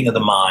meeting of the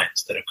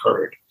minds that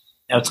occurred.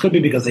 Now, it's could be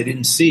because they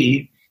didn't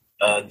see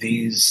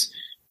these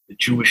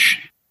Jewish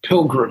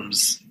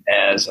pilgrims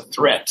as a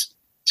threat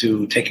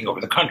to taking over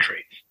the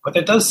country. But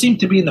there does seem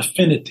to be an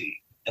affinity,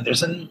 and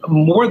there's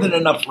more than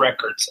enough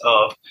records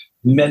of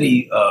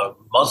many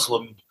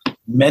Muslim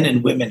men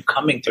and women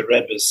coming to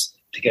Rebbe's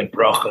to get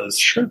brachas,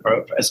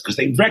 because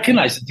they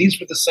recognized that these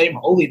were the same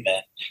holy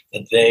men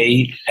that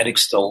they had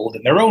extolled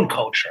in their own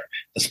culture,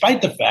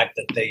 despite the fact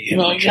that they had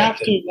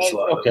rejected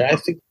Islam. Okay, I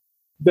think.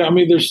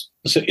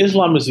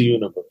 Islam is a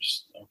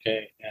universe.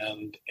 Okay,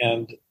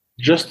 and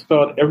just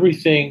about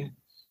everything,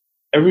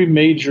 every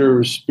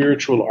major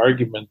spiritual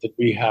argument that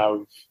we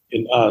have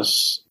in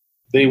us,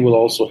 they will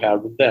also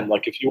have in them.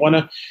 Like if you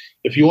want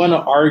to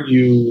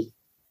argue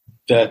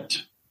that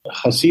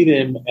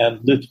Hasidim and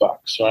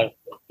Litvaks, right?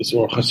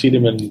 Or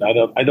Hasidim and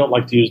I don't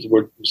like to use the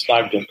word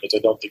Mustagdim because I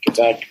don't think it's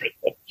accurate.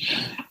 But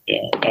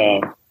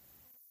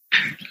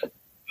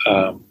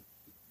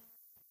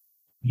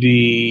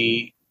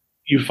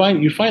you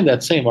find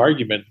that same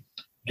argument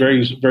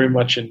very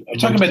much in. You're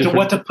talking about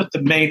what to put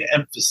the main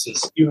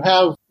emphasis. You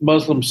have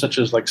Muslims such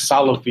as like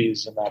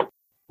Salafis and that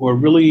who are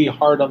really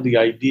hard on the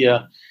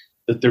idea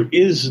that there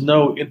is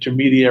no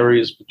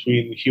intermediaries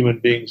between human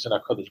beings and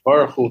HaKadosh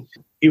Baruch Hu.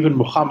 Even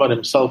Muhammad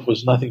himself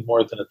was nothing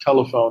more than a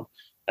telephone.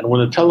 And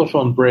when a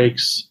telephone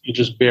breaks, you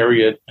just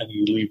bury it and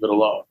you leave it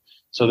alone.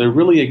 So they're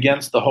really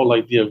against the whole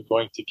idea of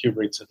going to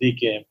Kivrei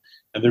Tzadikim.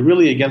 And they're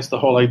really against the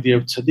whole idea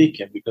of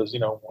tzaddikim because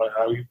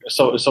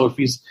so if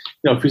he's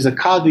a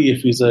qadi,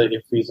 if he's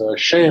a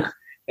sheikh,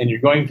 and you're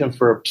going to him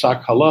for a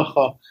psak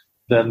halacha,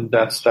 then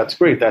that's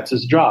great. That's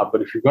his job.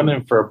 But if you're going to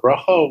him for a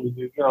bracha,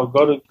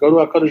 go to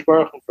HaKadosh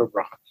Baruch Hu for a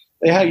bracha.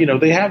 They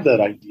have that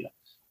idea.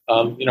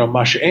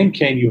 Masha'en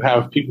Kain, you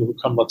have people who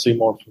come, let's say,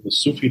 more from the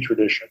Sufi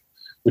tradition,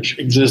 which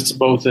exists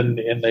both in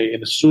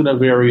the Sunnah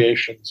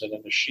variations and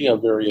in the Shia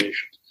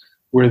variations,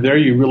 where there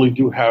you really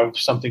do have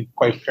something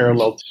quite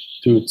parallel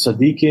to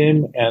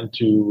tzaddikim and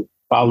to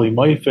Bali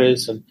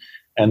Moifes,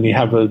 and you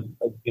have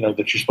that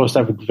you're supposed to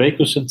have a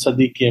dveikus in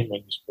tzaddikim.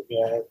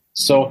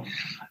 So,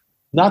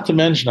 not to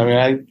mention,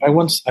 I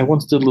once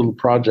did a little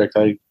project.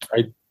 I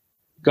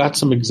got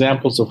some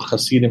examples of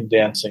Hasidim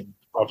dancing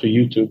off of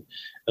YouTube,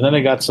 and then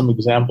I got some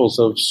examples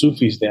of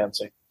Sufis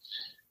dancing,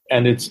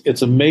 and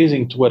it's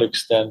amazing to what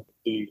extent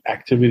the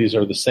activities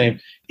are the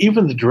same.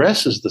 Even the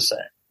dress is the same.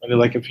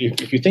 Like if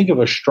you think of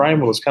a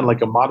shtreimel, it's kind of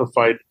like a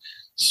modified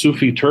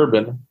Sufi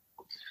turban.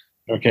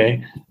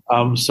 Okay,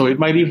 so it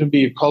might even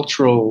be a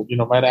cultural,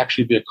 might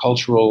actually be a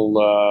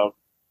cultural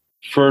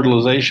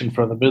fertilization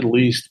from the Middle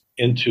East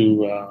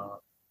into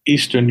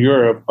Eastern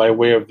Europe by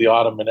way of the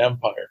Ottoman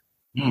Empire.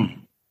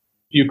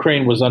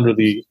 Ukraine was under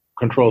the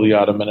control of the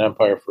Ottoman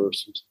Empire for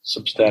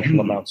substantial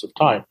amounts of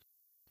time.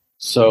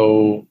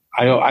 So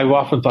I've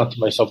often thought to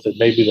myself that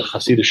maybe the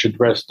Hasidic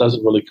dress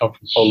doesn't really come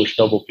from Polish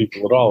noble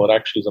people at all. It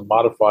actually is a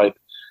modified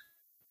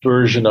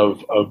version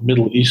of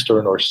Middle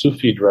Eastern or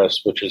Sufi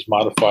dress, which is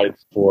modified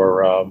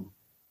for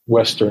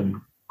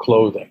Western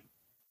clothing.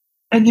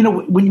 And,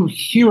 when you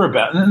hear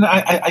about it, and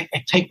I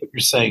take what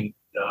you're saying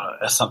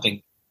as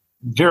something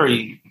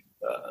very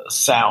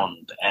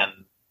sound and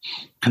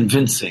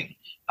convincing.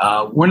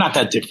 We're not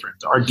that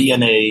different. Our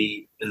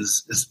DNA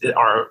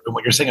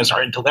what you're saying is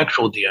our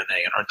intellectual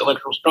DNA and our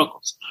intellectual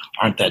struggles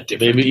aren't that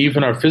different. Maybe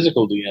even our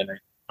physical DNA.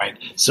 Right.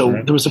 So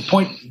there was a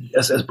point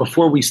as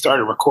before we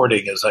started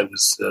recording, as I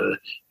was,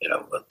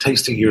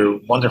 tasting your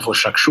wonderful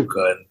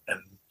shakshuka and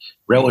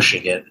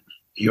relishing it,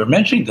 you were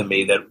mentioning to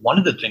me that one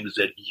of the things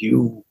that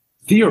you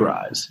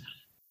theorized,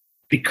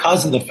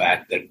 because of the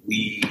fact that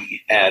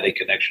we had a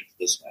connection to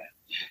this land,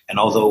 and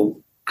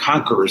although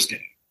conquerors came,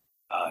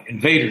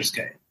 invaders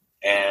came,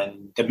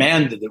 and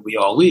demanded that we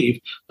all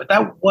leave, but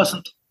that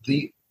wasn't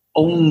the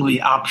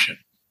only option.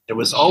 There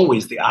was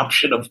always the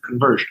option of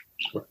conversion,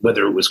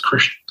 whether it was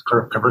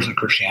conversion to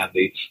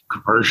Christianity,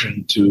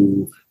 conversion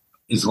to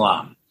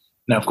Islam.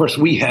 Now, of course,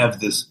 we have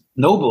this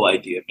noble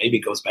idea, maybe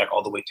it goes back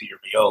all the way to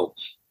Yirmiyahu,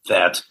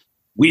 that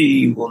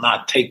we will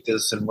not take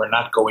this and we're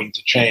not going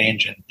to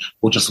change and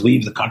we'll just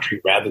leave the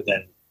country rather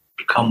than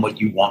become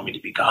what you want me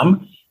to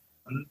become.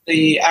 And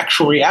the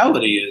actual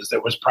reality is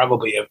there was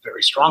probably a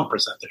very strong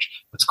percentage.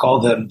 Let's call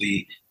them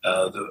the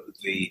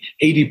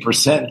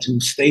 80% who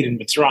stayed in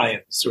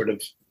Mitzrayim sort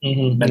of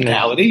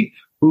mentality,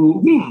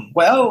 who,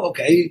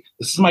 okay,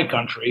 this is my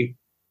country.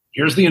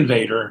 Here's the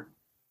invader.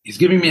 He's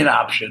giving me an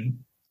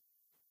option.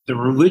 The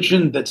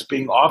religion that's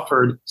being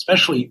offered,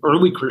 especially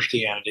early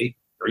Christianity,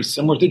 very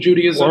similar to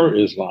Judaism.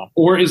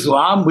 Or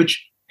Islam,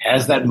 which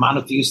has that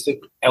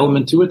monotheistic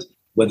element to it,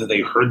 whether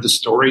they heard the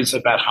stories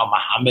about how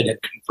Muhammad had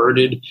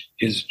converted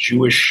his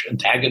Jewish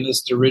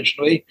antagonist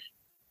originally.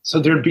 So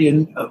there'd be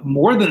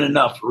more than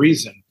enough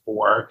reason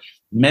for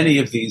many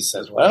of these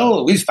as well.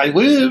 At least I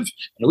live,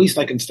 and at least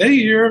I can stay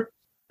here.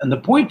 And the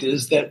point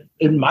is that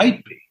it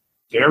might be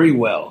very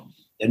well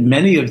that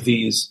many of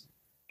these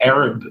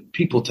Arab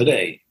people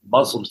today,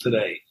 Muslims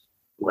today,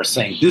 who are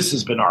saying, this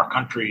has been our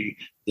country,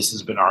 this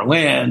has been our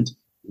land,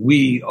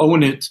 we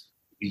own it,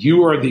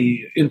 you are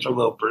the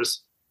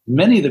interlopers.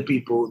 Many of the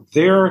people,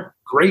 their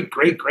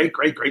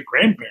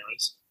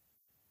great-great-great-great-great-grandparents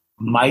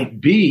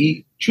might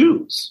be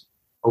Jews,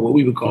 or what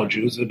we would call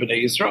Jews of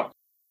B'nai Yisrael.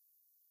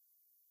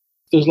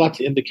 There's a lot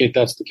to indicate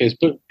that's the case.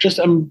 But just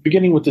I'm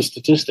beginning with the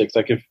statistics.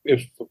 Like if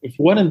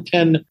 1 in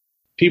 10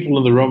 people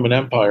in the Roman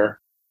Empire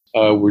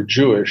were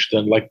Jewish,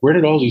 then where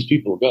did all these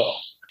people go?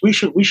 we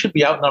should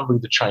be outnumbering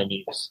the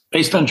Chinese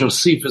based on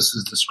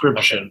Josephus's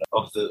description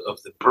of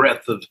the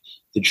breadth of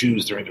the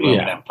Jews during the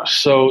Roman Empire.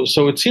 So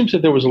it seems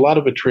that there was a lot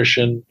of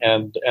attrition,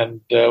 and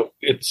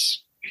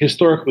it's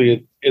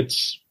historically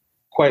it's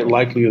quite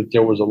likely that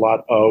there was a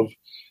lot of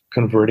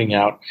converting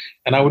out.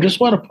 And I would just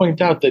want to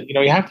point out that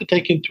you have to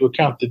take into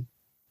account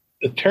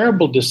the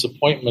terrible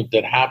disappointment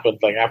that happened,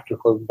 like after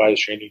Churban Bayis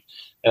Sheni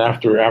and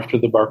after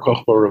the Bar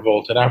Kokhba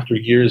revolt and after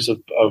years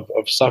of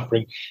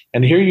suffering.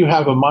 And here you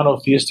have a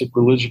monotheistic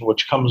religion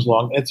which comes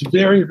along. It's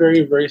very,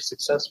 very, very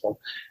successful.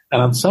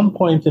 And at some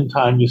point in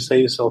time, you say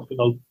to yourself,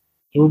 the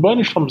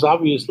Rebbeinu Shalom is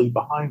obviously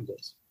behind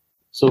this.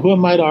 So who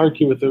am I to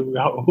argue with the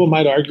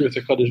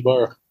Kadosh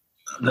Baruch?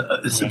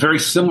 It's very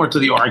similar to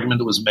the argument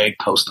that was made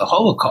post the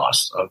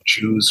Holocaust of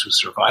Jews who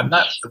survived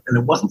that. And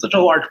it wasn't such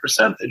a large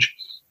percentage,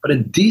 but a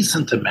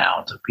decent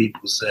amount of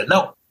people said,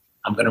 no,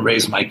 I'm going to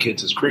raise my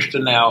kids as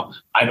Christian now.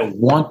 I don't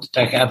want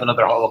to have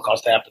another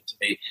Holocaust happen to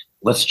me.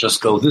 Let's just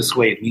go this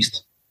way. At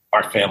least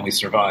our family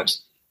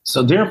survives.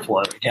 So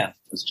therefore, again,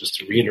 just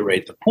to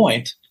reiterate the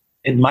point,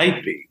 it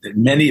might be that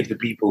many of the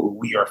people who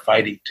we are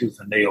fighting tooth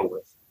and nail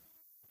with,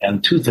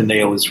 and tooth and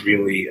nail is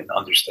really an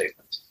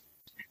understatement.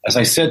 As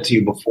I said to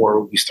you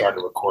before we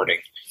started recording,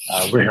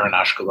 we're here in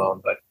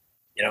Ashkelon, but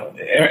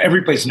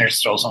every place in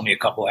Eretz Yisrael is only a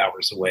couple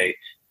hours away.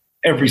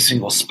 Every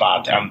single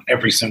spot down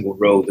every single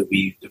road that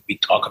we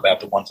talk about,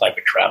 the ones I've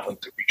been traveling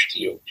to reach to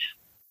you,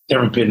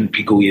 there have been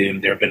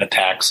piguyim, there have been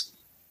attacks.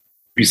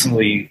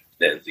 Recently,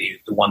 the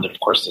one that, of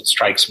course, that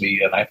strikes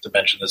me, and I have to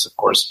mention this, of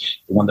course,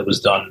 the one that was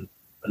done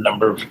a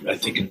number of, I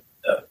think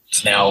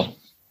it's now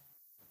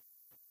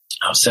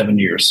 7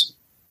 years,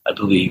 I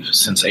believe,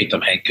 since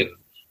Eitam Henkin,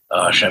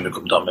 Hashem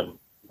Yikum Damim,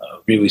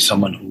 really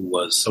someone who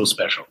was so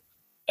special.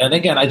 And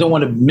again, I don't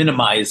want to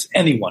minimize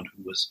anyone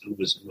who has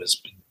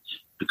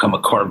become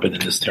a carbon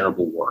in this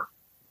terrible war,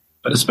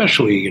 but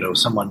especially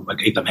someone like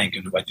Eitam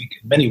Henkin, who I think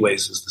in many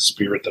ways is the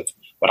spirit of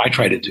what I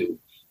try to do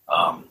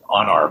on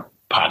our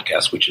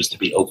podcast, which is to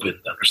be open,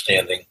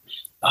 understanding,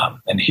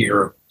 and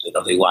here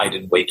they lied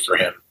in wait for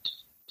him.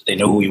 Did they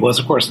know who he was?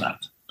 Of course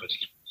not. But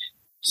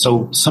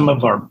so some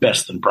of our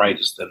best and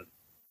brightest and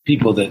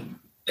people that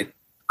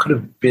could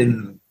have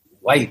been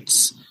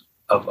lights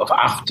of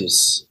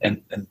Achdus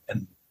and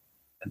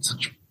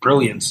such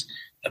brilliance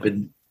have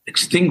been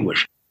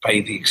extinguished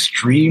by the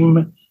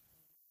extreme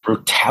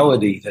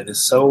brutality that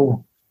is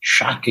so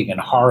shocking and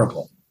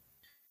horrible.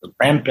 The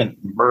rampant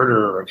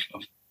murder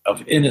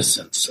of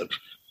innocents, of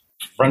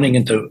running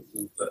into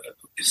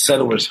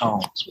settlers'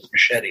 homes with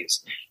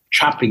machetes,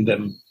 chopping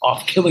them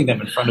off, killing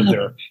them in front of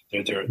their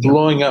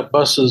blowing up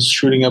buses,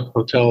 shooting up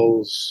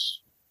hotels.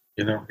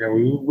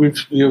 We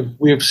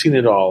have seen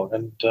it all,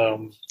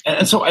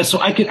 and so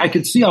I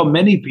could see how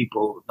many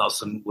people,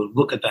 Nelson, would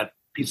look at that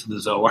piece of the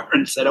Zohar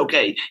and said,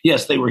 okay,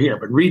 yes, they were here,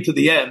 but read to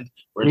the end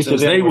where it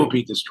says they will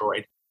be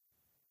destroyed.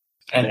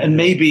 And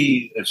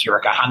maybe if you're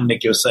a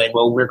Kahanik, you're saying,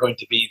 well, we're going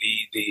to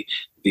be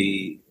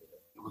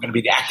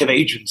the active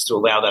agents to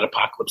allow that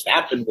apocalypse to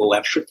happen. We'll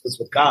have shrifters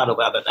with God,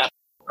 allow that to happen,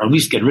 or at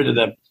least get rid of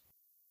them.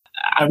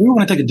 I really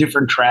want to take a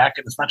different track,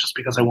 and it's not just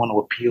because I want to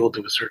appeal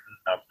to a certain,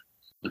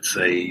 let's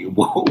say,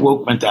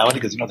 woke mentality,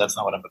 because that's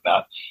not what I'm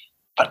about.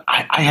 But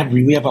I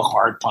really have a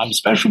hard time,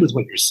 especially with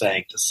what you're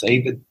saying, to say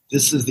that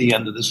this is the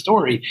end of the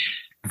story.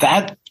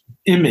 That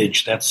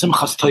image, that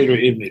Simchas Torah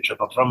image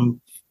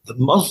from the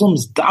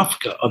Muslims'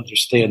 dafka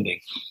understanding,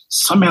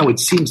 somehow it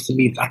seems to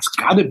me that's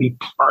got to be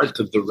part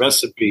of the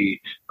recipe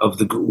of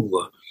the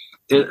Geula.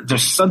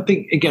 There's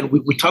something, again,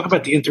 we talk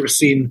about the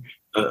intercene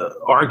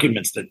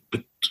arguments that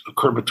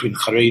occur between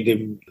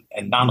Charedim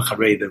and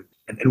non-Charedim,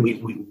 and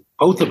we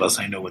both of us,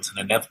 I know it's an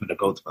anathema to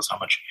both of us how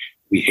much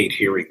we hate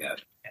hearing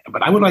that.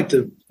 But I would like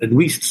to at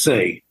least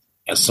say,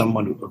 as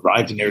someone who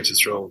arrived in Eretz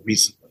Yisrael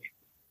recently,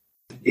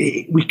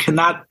 we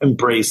cannot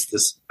embrace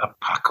this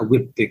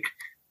apocalyptic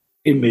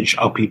image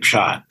al pi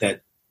pshat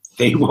that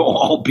they will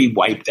all be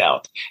wiped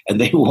out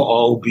and they will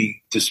all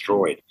be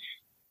destroyed.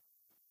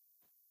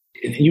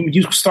 And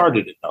you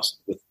started it, Nelson.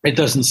 It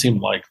doesn't seem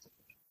like,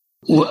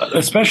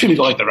 especially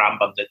like the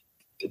Rambam that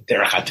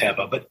Derech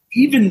HaTeva. But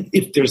even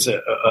if there's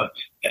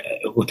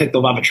we'll take the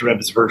Lubavitcher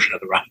Rebbe's version of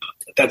the Rambam.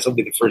 That's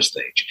only the first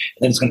stage,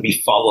 and then it's going to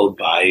be followed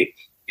by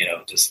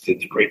just the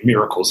great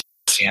miracles of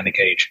the Messianic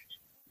age.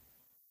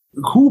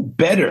 Who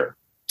better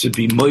to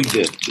be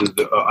moided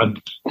than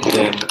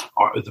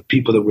the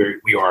people that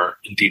we are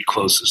indeed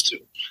closest to?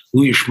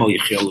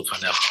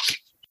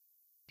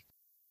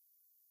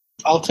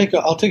 I'll take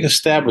a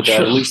stab at that,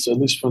 sure. at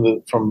least from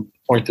the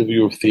point of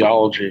view of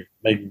theology.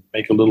 Maybe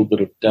make a little bit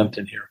of dent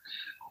in here.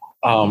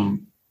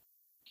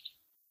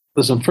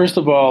 Listen, first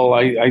of all,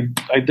 I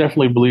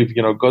definitely believe,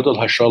 Godel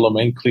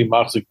HaShalom Ein Kli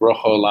Machzik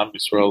Bracha Olam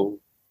Yisrael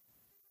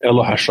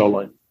Elo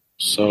HaShalom.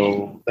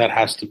 So that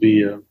has to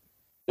be a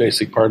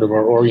basic part of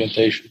our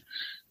orientation.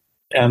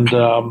 And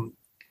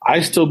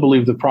I still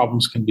believe that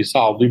problems can be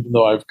solved, even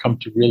though I've come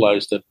to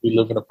realize that we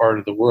live in a part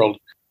of the world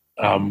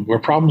where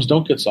problems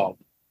don't get solved.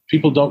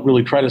 People don't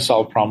really try to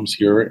solve problems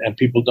here, and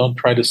people don't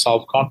try to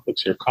solve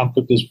conflicts here.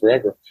 Conflict is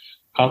forever.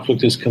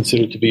 conflict is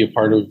considered to be a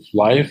part of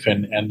life,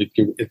 and it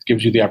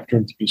gives you the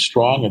opportunity to be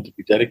strong and to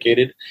be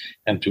dedicated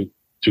and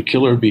to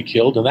kill or be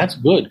killed, and that's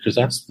good because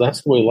that's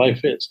the way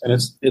life is, and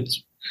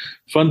it's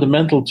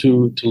fundamental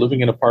to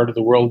living in a part of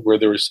the world where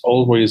there is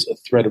always a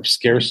threat of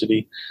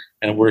scarcity,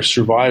 and where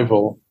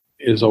survival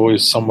is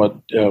always somewhat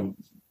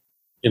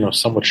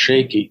somewhat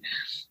shaky,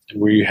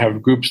 and where you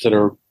have groups that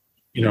are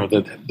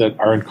that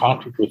are in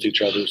conflict with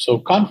each other. So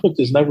conflict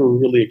is never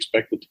really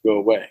expected to go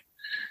away.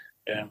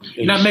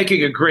 You're not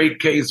making a great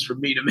case for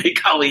me to make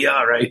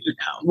Aliyah right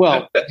now.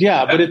 Well,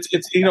 yeah, but it's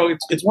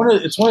one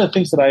of the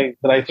things that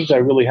I think I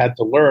really had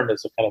to learn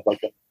as a kind of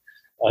like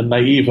a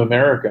naive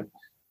American,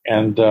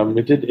 and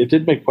it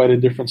did make quite a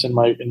difference in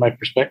my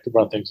perspective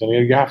on things. I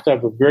mean, you have to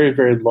have a very,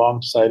 very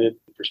long-sighted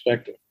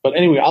perspective. But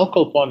anyway, Al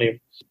Kol Panim,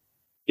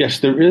 yes,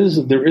 there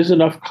is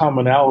enough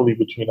commonality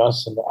between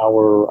us and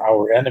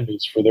our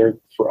enemies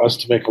for us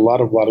to make a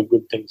lot of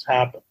good things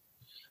happen.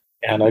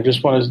 And I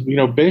just want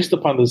to, based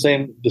upon the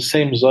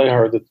same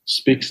Zohar that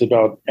speaks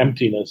about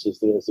emptiness as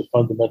the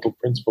fundamental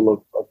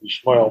principle of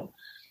Yishmael,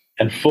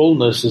 and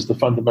fullness is the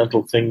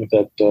fundamental thing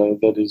that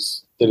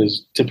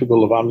is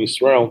typical of Am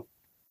Yisrael.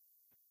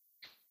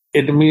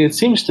 It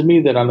seems to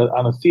me that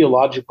on a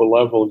theological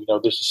level,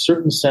 there's a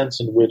certain sense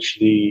in which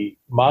the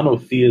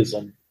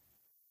monotheism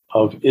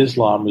of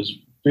Islam is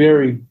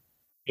very,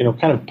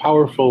 kind of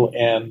powerful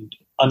and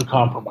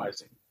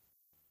uncompromising.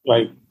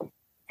 Like,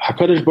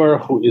 HaKadosh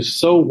Baruch Hu is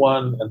so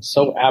one and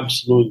so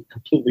absolute,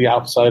 completely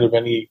outside of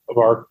any of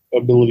our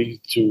ability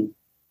to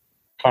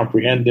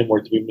comprehend him or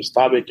to be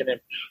mistabik in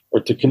him or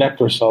to connect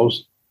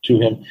ourselves to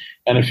him.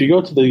 And if you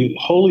go to the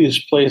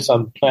holiest place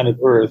on planet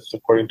Earth,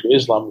 according to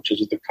Islam, which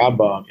is at the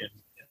Kaaba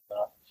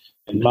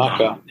in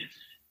Makkah,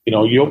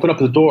 you open up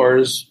the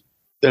doors,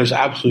 there's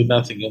absolutely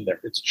nothing in there.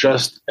 It's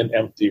just an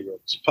empty room.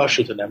 It's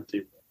pashut, an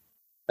empty room.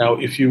 Now,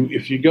 if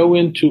you go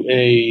into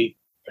a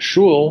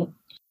shul,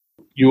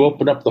 you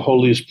open up the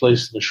holiest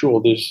place in the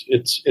shul.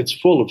 It's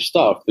full of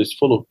stuff. It's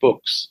full of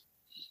books,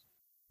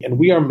 and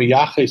we are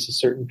miyaches a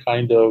certain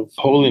kind of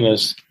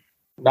holiness,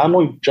 not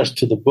only just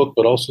to the book,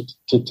 but also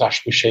to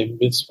tashmishei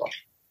mitzvah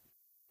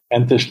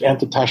and to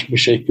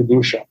tashmishei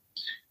kedusha.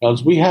 Now,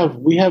 we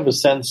have a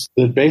sense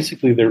that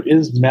basically there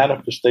is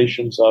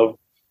manifestations of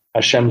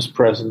Hashem's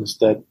presence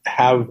that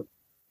have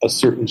a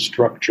certain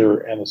structure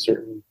and a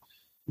certain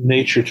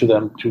nature to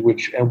them,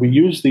 and we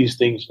use these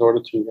things in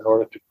order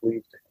to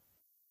cleave to him.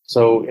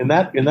 So in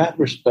that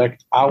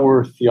respect,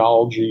 our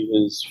theology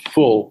is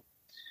full,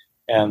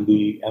 and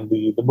the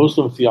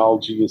Muslim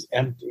theology is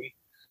empty.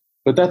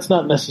 But that's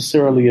not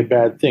necessarily a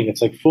bad thing.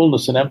 It's like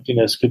fullness and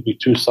emptiness could be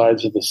two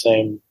sides of the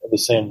same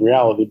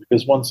reality.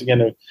 Because once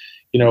again,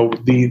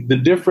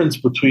 the difference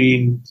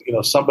between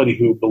somebody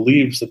who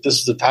believes that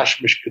this is a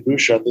tashmish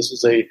kedusha, and this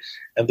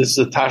is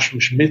a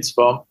tashmish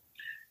mitzvah,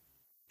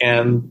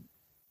 and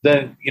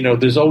then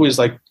there's always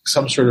like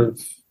some sort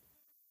of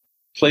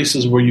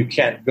places where you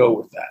can't go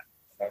with that.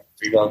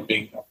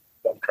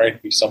 I'm trying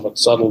to be somewhat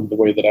subtle in the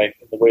way that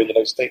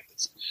I state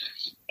this.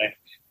 Right?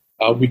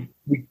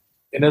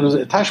 In other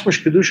words,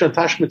 tashmish kedusha and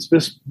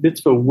tashmish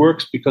mitzvah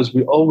works because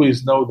we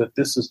always know that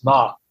this is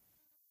not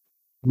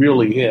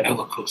really it.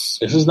 Elokus.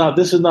 This is not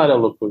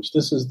elokus.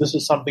 This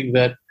is something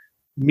that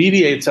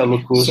mediates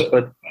elokus.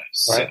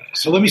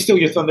 So let me steal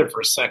your thunder for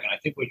a second. I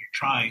think what you're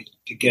trying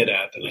to get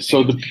at,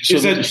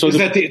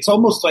 it's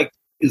almost like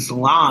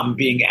Islam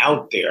being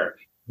out there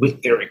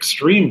with their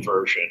extreme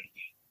version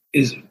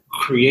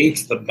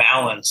creates the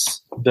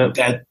balance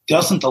that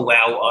doesn't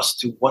allow us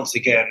to once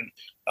again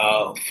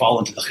fall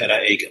into the chera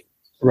egel.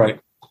 Right.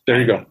 There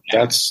you go.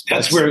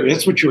 That's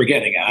what you were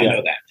getting at. Yeah. I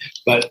know that.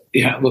 But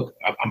look,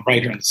 I'm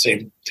right here on the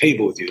same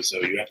table with you, so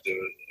you have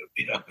to,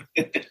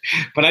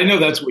 but I know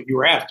that's what you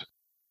were after.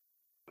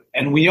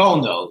 And we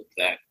all know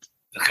that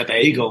the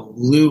chera egel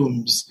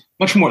looms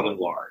much more than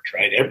large,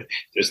 right?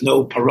 There's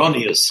no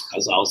paronius,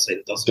 Chazal say,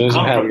 that doesn't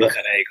come from the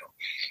chera egel.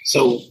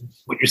 So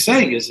what you're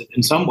saying is that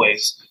in some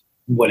ways,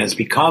 what has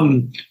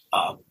become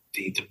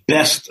the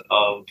best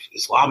of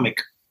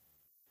Islamic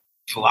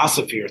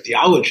philosophy or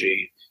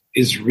theology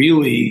is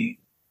really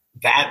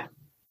that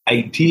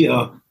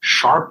idea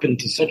sharpened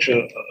to such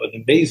an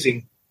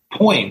amazing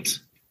point.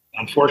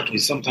 Unfortunately,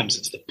 sometimes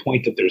it's the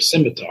point of their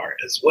scimitar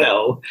as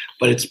well,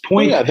 but its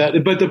point.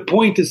 But the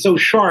point is so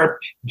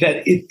sharp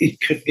that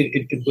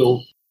it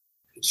will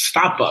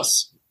stop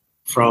us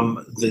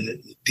from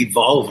the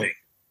devolving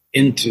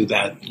into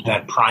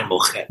that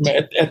primal chet.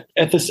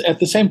 At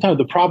the same time,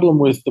 the problem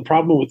with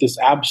this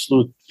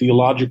absolute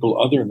theological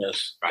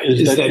otherness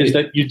is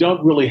that you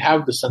don't really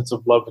have the sense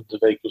of love and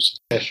devekus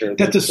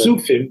that the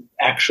Sufi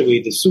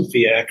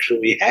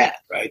actually had,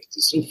 right?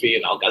 The Sufi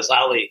and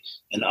Al-Ghazali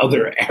and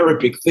other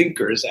Arabic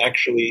thinkers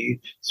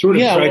actually sort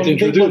of tried to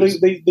introduce.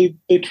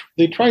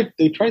 They tried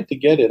to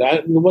get it.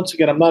 Once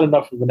again, I'm not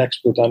enough of an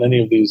expert on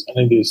any of these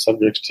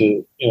subjects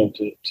to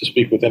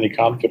speak with any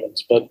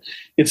confidence. But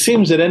it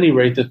seems, at any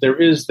rate, that there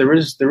is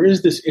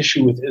this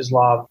issue with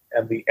Islam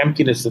and the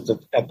emptiness that's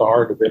at the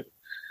heart of it,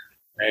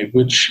 right?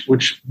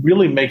 Which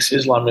really makes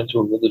Islam into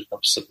a religion of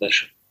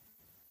submission.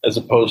 as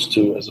opposed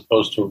to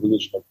a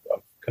religion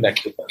of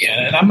connectedness.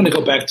 Yeah, and I'm going to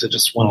go back to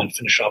just one and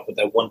finish off with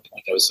that one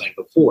point I was saying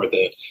before.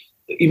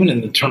 Even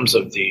in the terms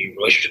of the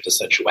relationship to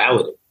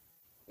sensuality,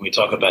 when we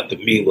talk about the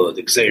Mila,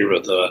 the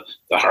Gzeira, the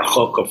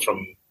Harchoka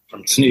from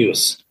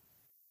Tznius,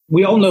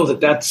 we all know that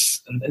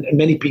that's, and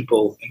many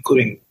people,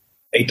 including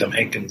Eitam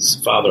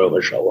Henkin's father,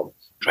 Ober Shalom,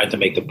 tried to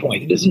make the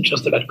point. It isn't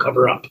just about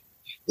cover up. It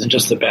isn't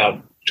just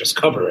about just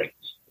covering.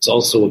 It's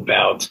also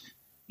about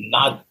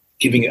not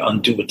giving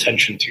undue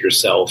attention to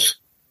yourself.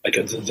 Like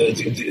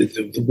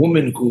the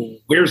woman who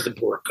wears the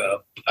burqa,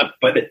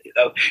 but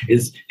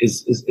is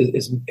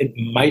it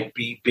might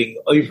be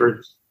being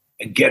over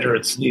and get her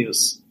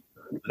tznius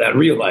without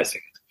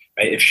realizing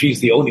it. Right? If she's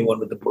the only one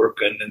with the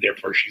burqa, and then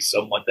therefore she's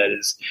someone that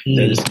is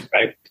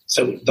right.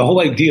 So the whole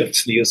idea of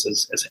tznius,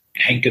 as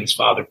Henkin's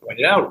father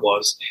pointed out,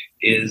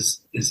 is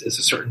a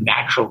certain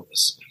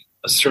naturalness,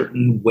 a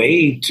certain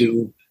way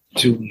to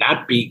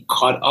not be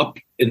caught up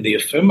in the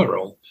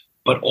ephemeral,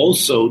 but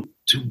also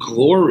to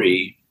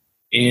glory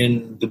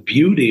in the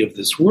beauty of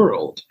this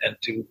world and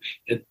to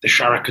the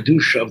Shara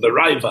Kedusha of the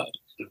Raivad,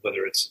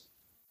 whether it's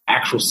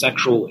actual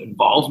sexual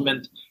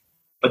involvement,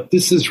 but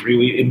this is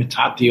really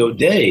imitatio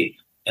Dei,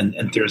 and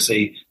there's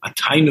a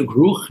tainug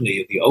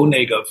ruchni, the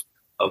oneg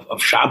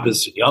of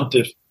Shabbos and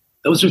Yontif.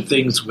 Those are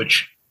things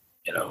which,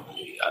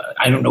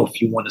 I don't know if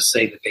you want to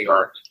say that they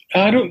are.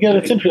 I don't. Yeah,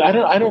 that's interesting. I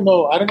don't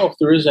know. I don't know if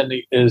there is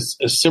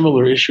a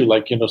similar issue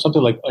like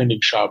something like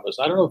Einig Shabbos.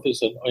 I don't know if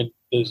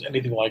there's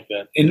anything like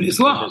that in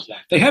Islam.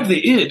 They have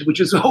the Id, which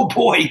is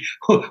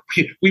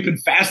we've been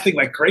fasting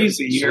like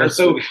crazy here,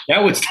 so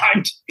now it's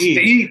time to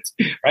eat,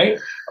 right?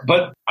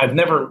 But I've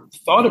never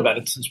thought about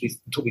it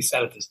until we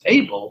sat at this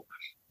table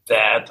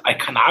that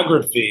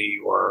iconography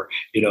or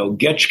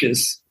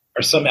getchkes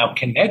are somehow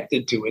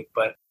connected to it,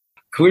 but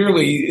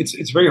clearly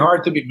it's very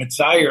hard to be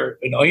Mitzayer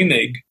and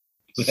Einig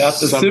without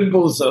the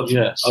symbols of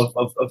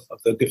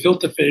the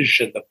gefilte fish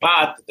and the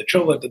pot, and the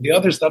chocolate and the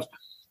other stuff,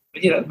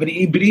 but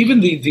even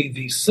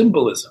the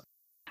symbolism,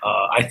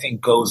 I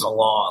think, goes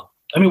along.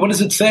 I mean, what does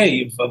it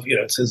say?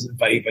 It says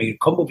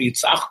 "Vayikomu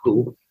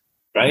v'yitzachku,"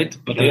 right?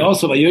 But they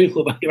also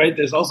vayoichlu, right?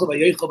 There's also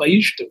vayoichlu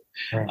vayishtu,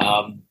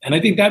 and I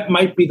think that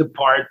might be the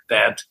part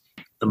that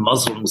the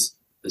Muslims,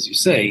 as you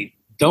say,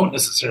 don't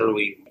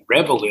necessarily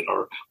revel in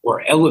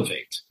or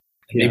elevate.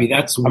 Maybe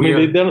that's where...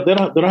 I mean, they don't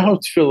have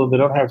tefillin, they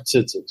don't have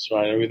tzitzis,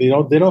 right? I mean, they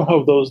don't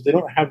have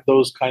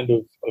those kind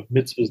of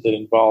mitzvahs that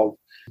involve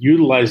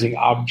utilizing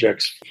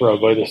objects for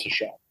avodas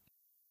Hashem.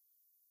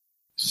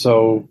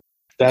 So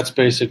that's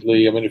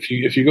basically, I mean, if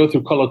you go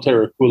through Kol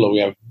HaTorah Kula, we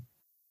have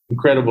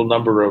incredible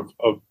number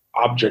of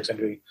objects. I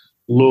mean,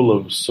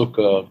 lulav,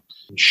 sukkah,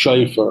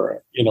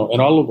 shofar, and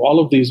all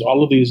of these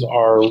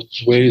are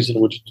ways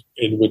in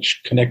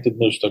which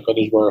connectedness to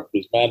HaKadosh Baruch Hu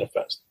is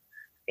manifest.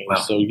 Wow.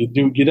 So you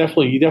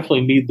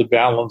definitely need the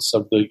balance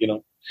of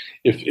the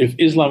if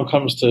Islam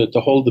comes to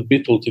hold the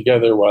bittul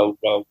together while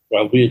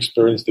we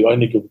experience the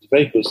einig of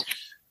dveikus,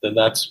 then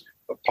that's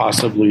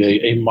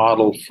possibly a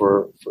model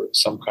for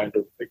some kind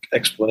of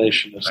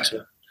explanation as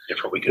to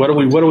what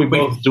are we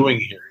both doing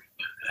here,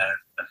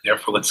 and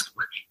therefore let's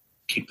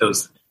keep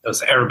those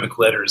Arabic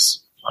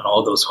letters on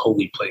all those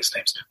holy place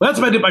names. Well, that's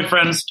about it, my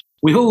friends.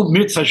 We will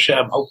Mitzvah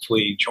Hashem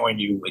hopefully join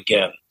you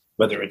again,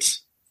 whether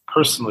it's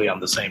personally on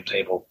the same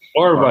table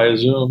or via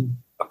Zoom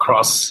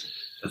across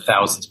the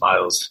thousands of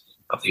miles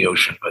of the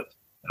ocean. But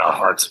in our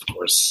hearts, of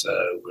course,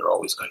 we're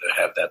always going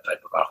to have that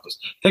type of achdus.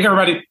 Take care,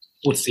 everybody.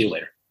 We'll see you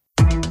later.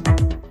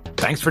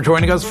 Thanks for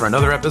joining us for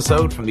another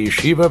episode from the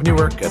Yeshiva of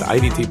Newark at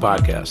IDT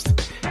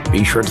Podcast.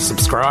 Be sure to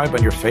subscribe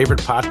on your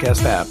favorite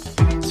podcast app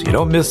so you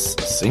don't miss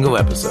a single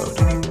episode.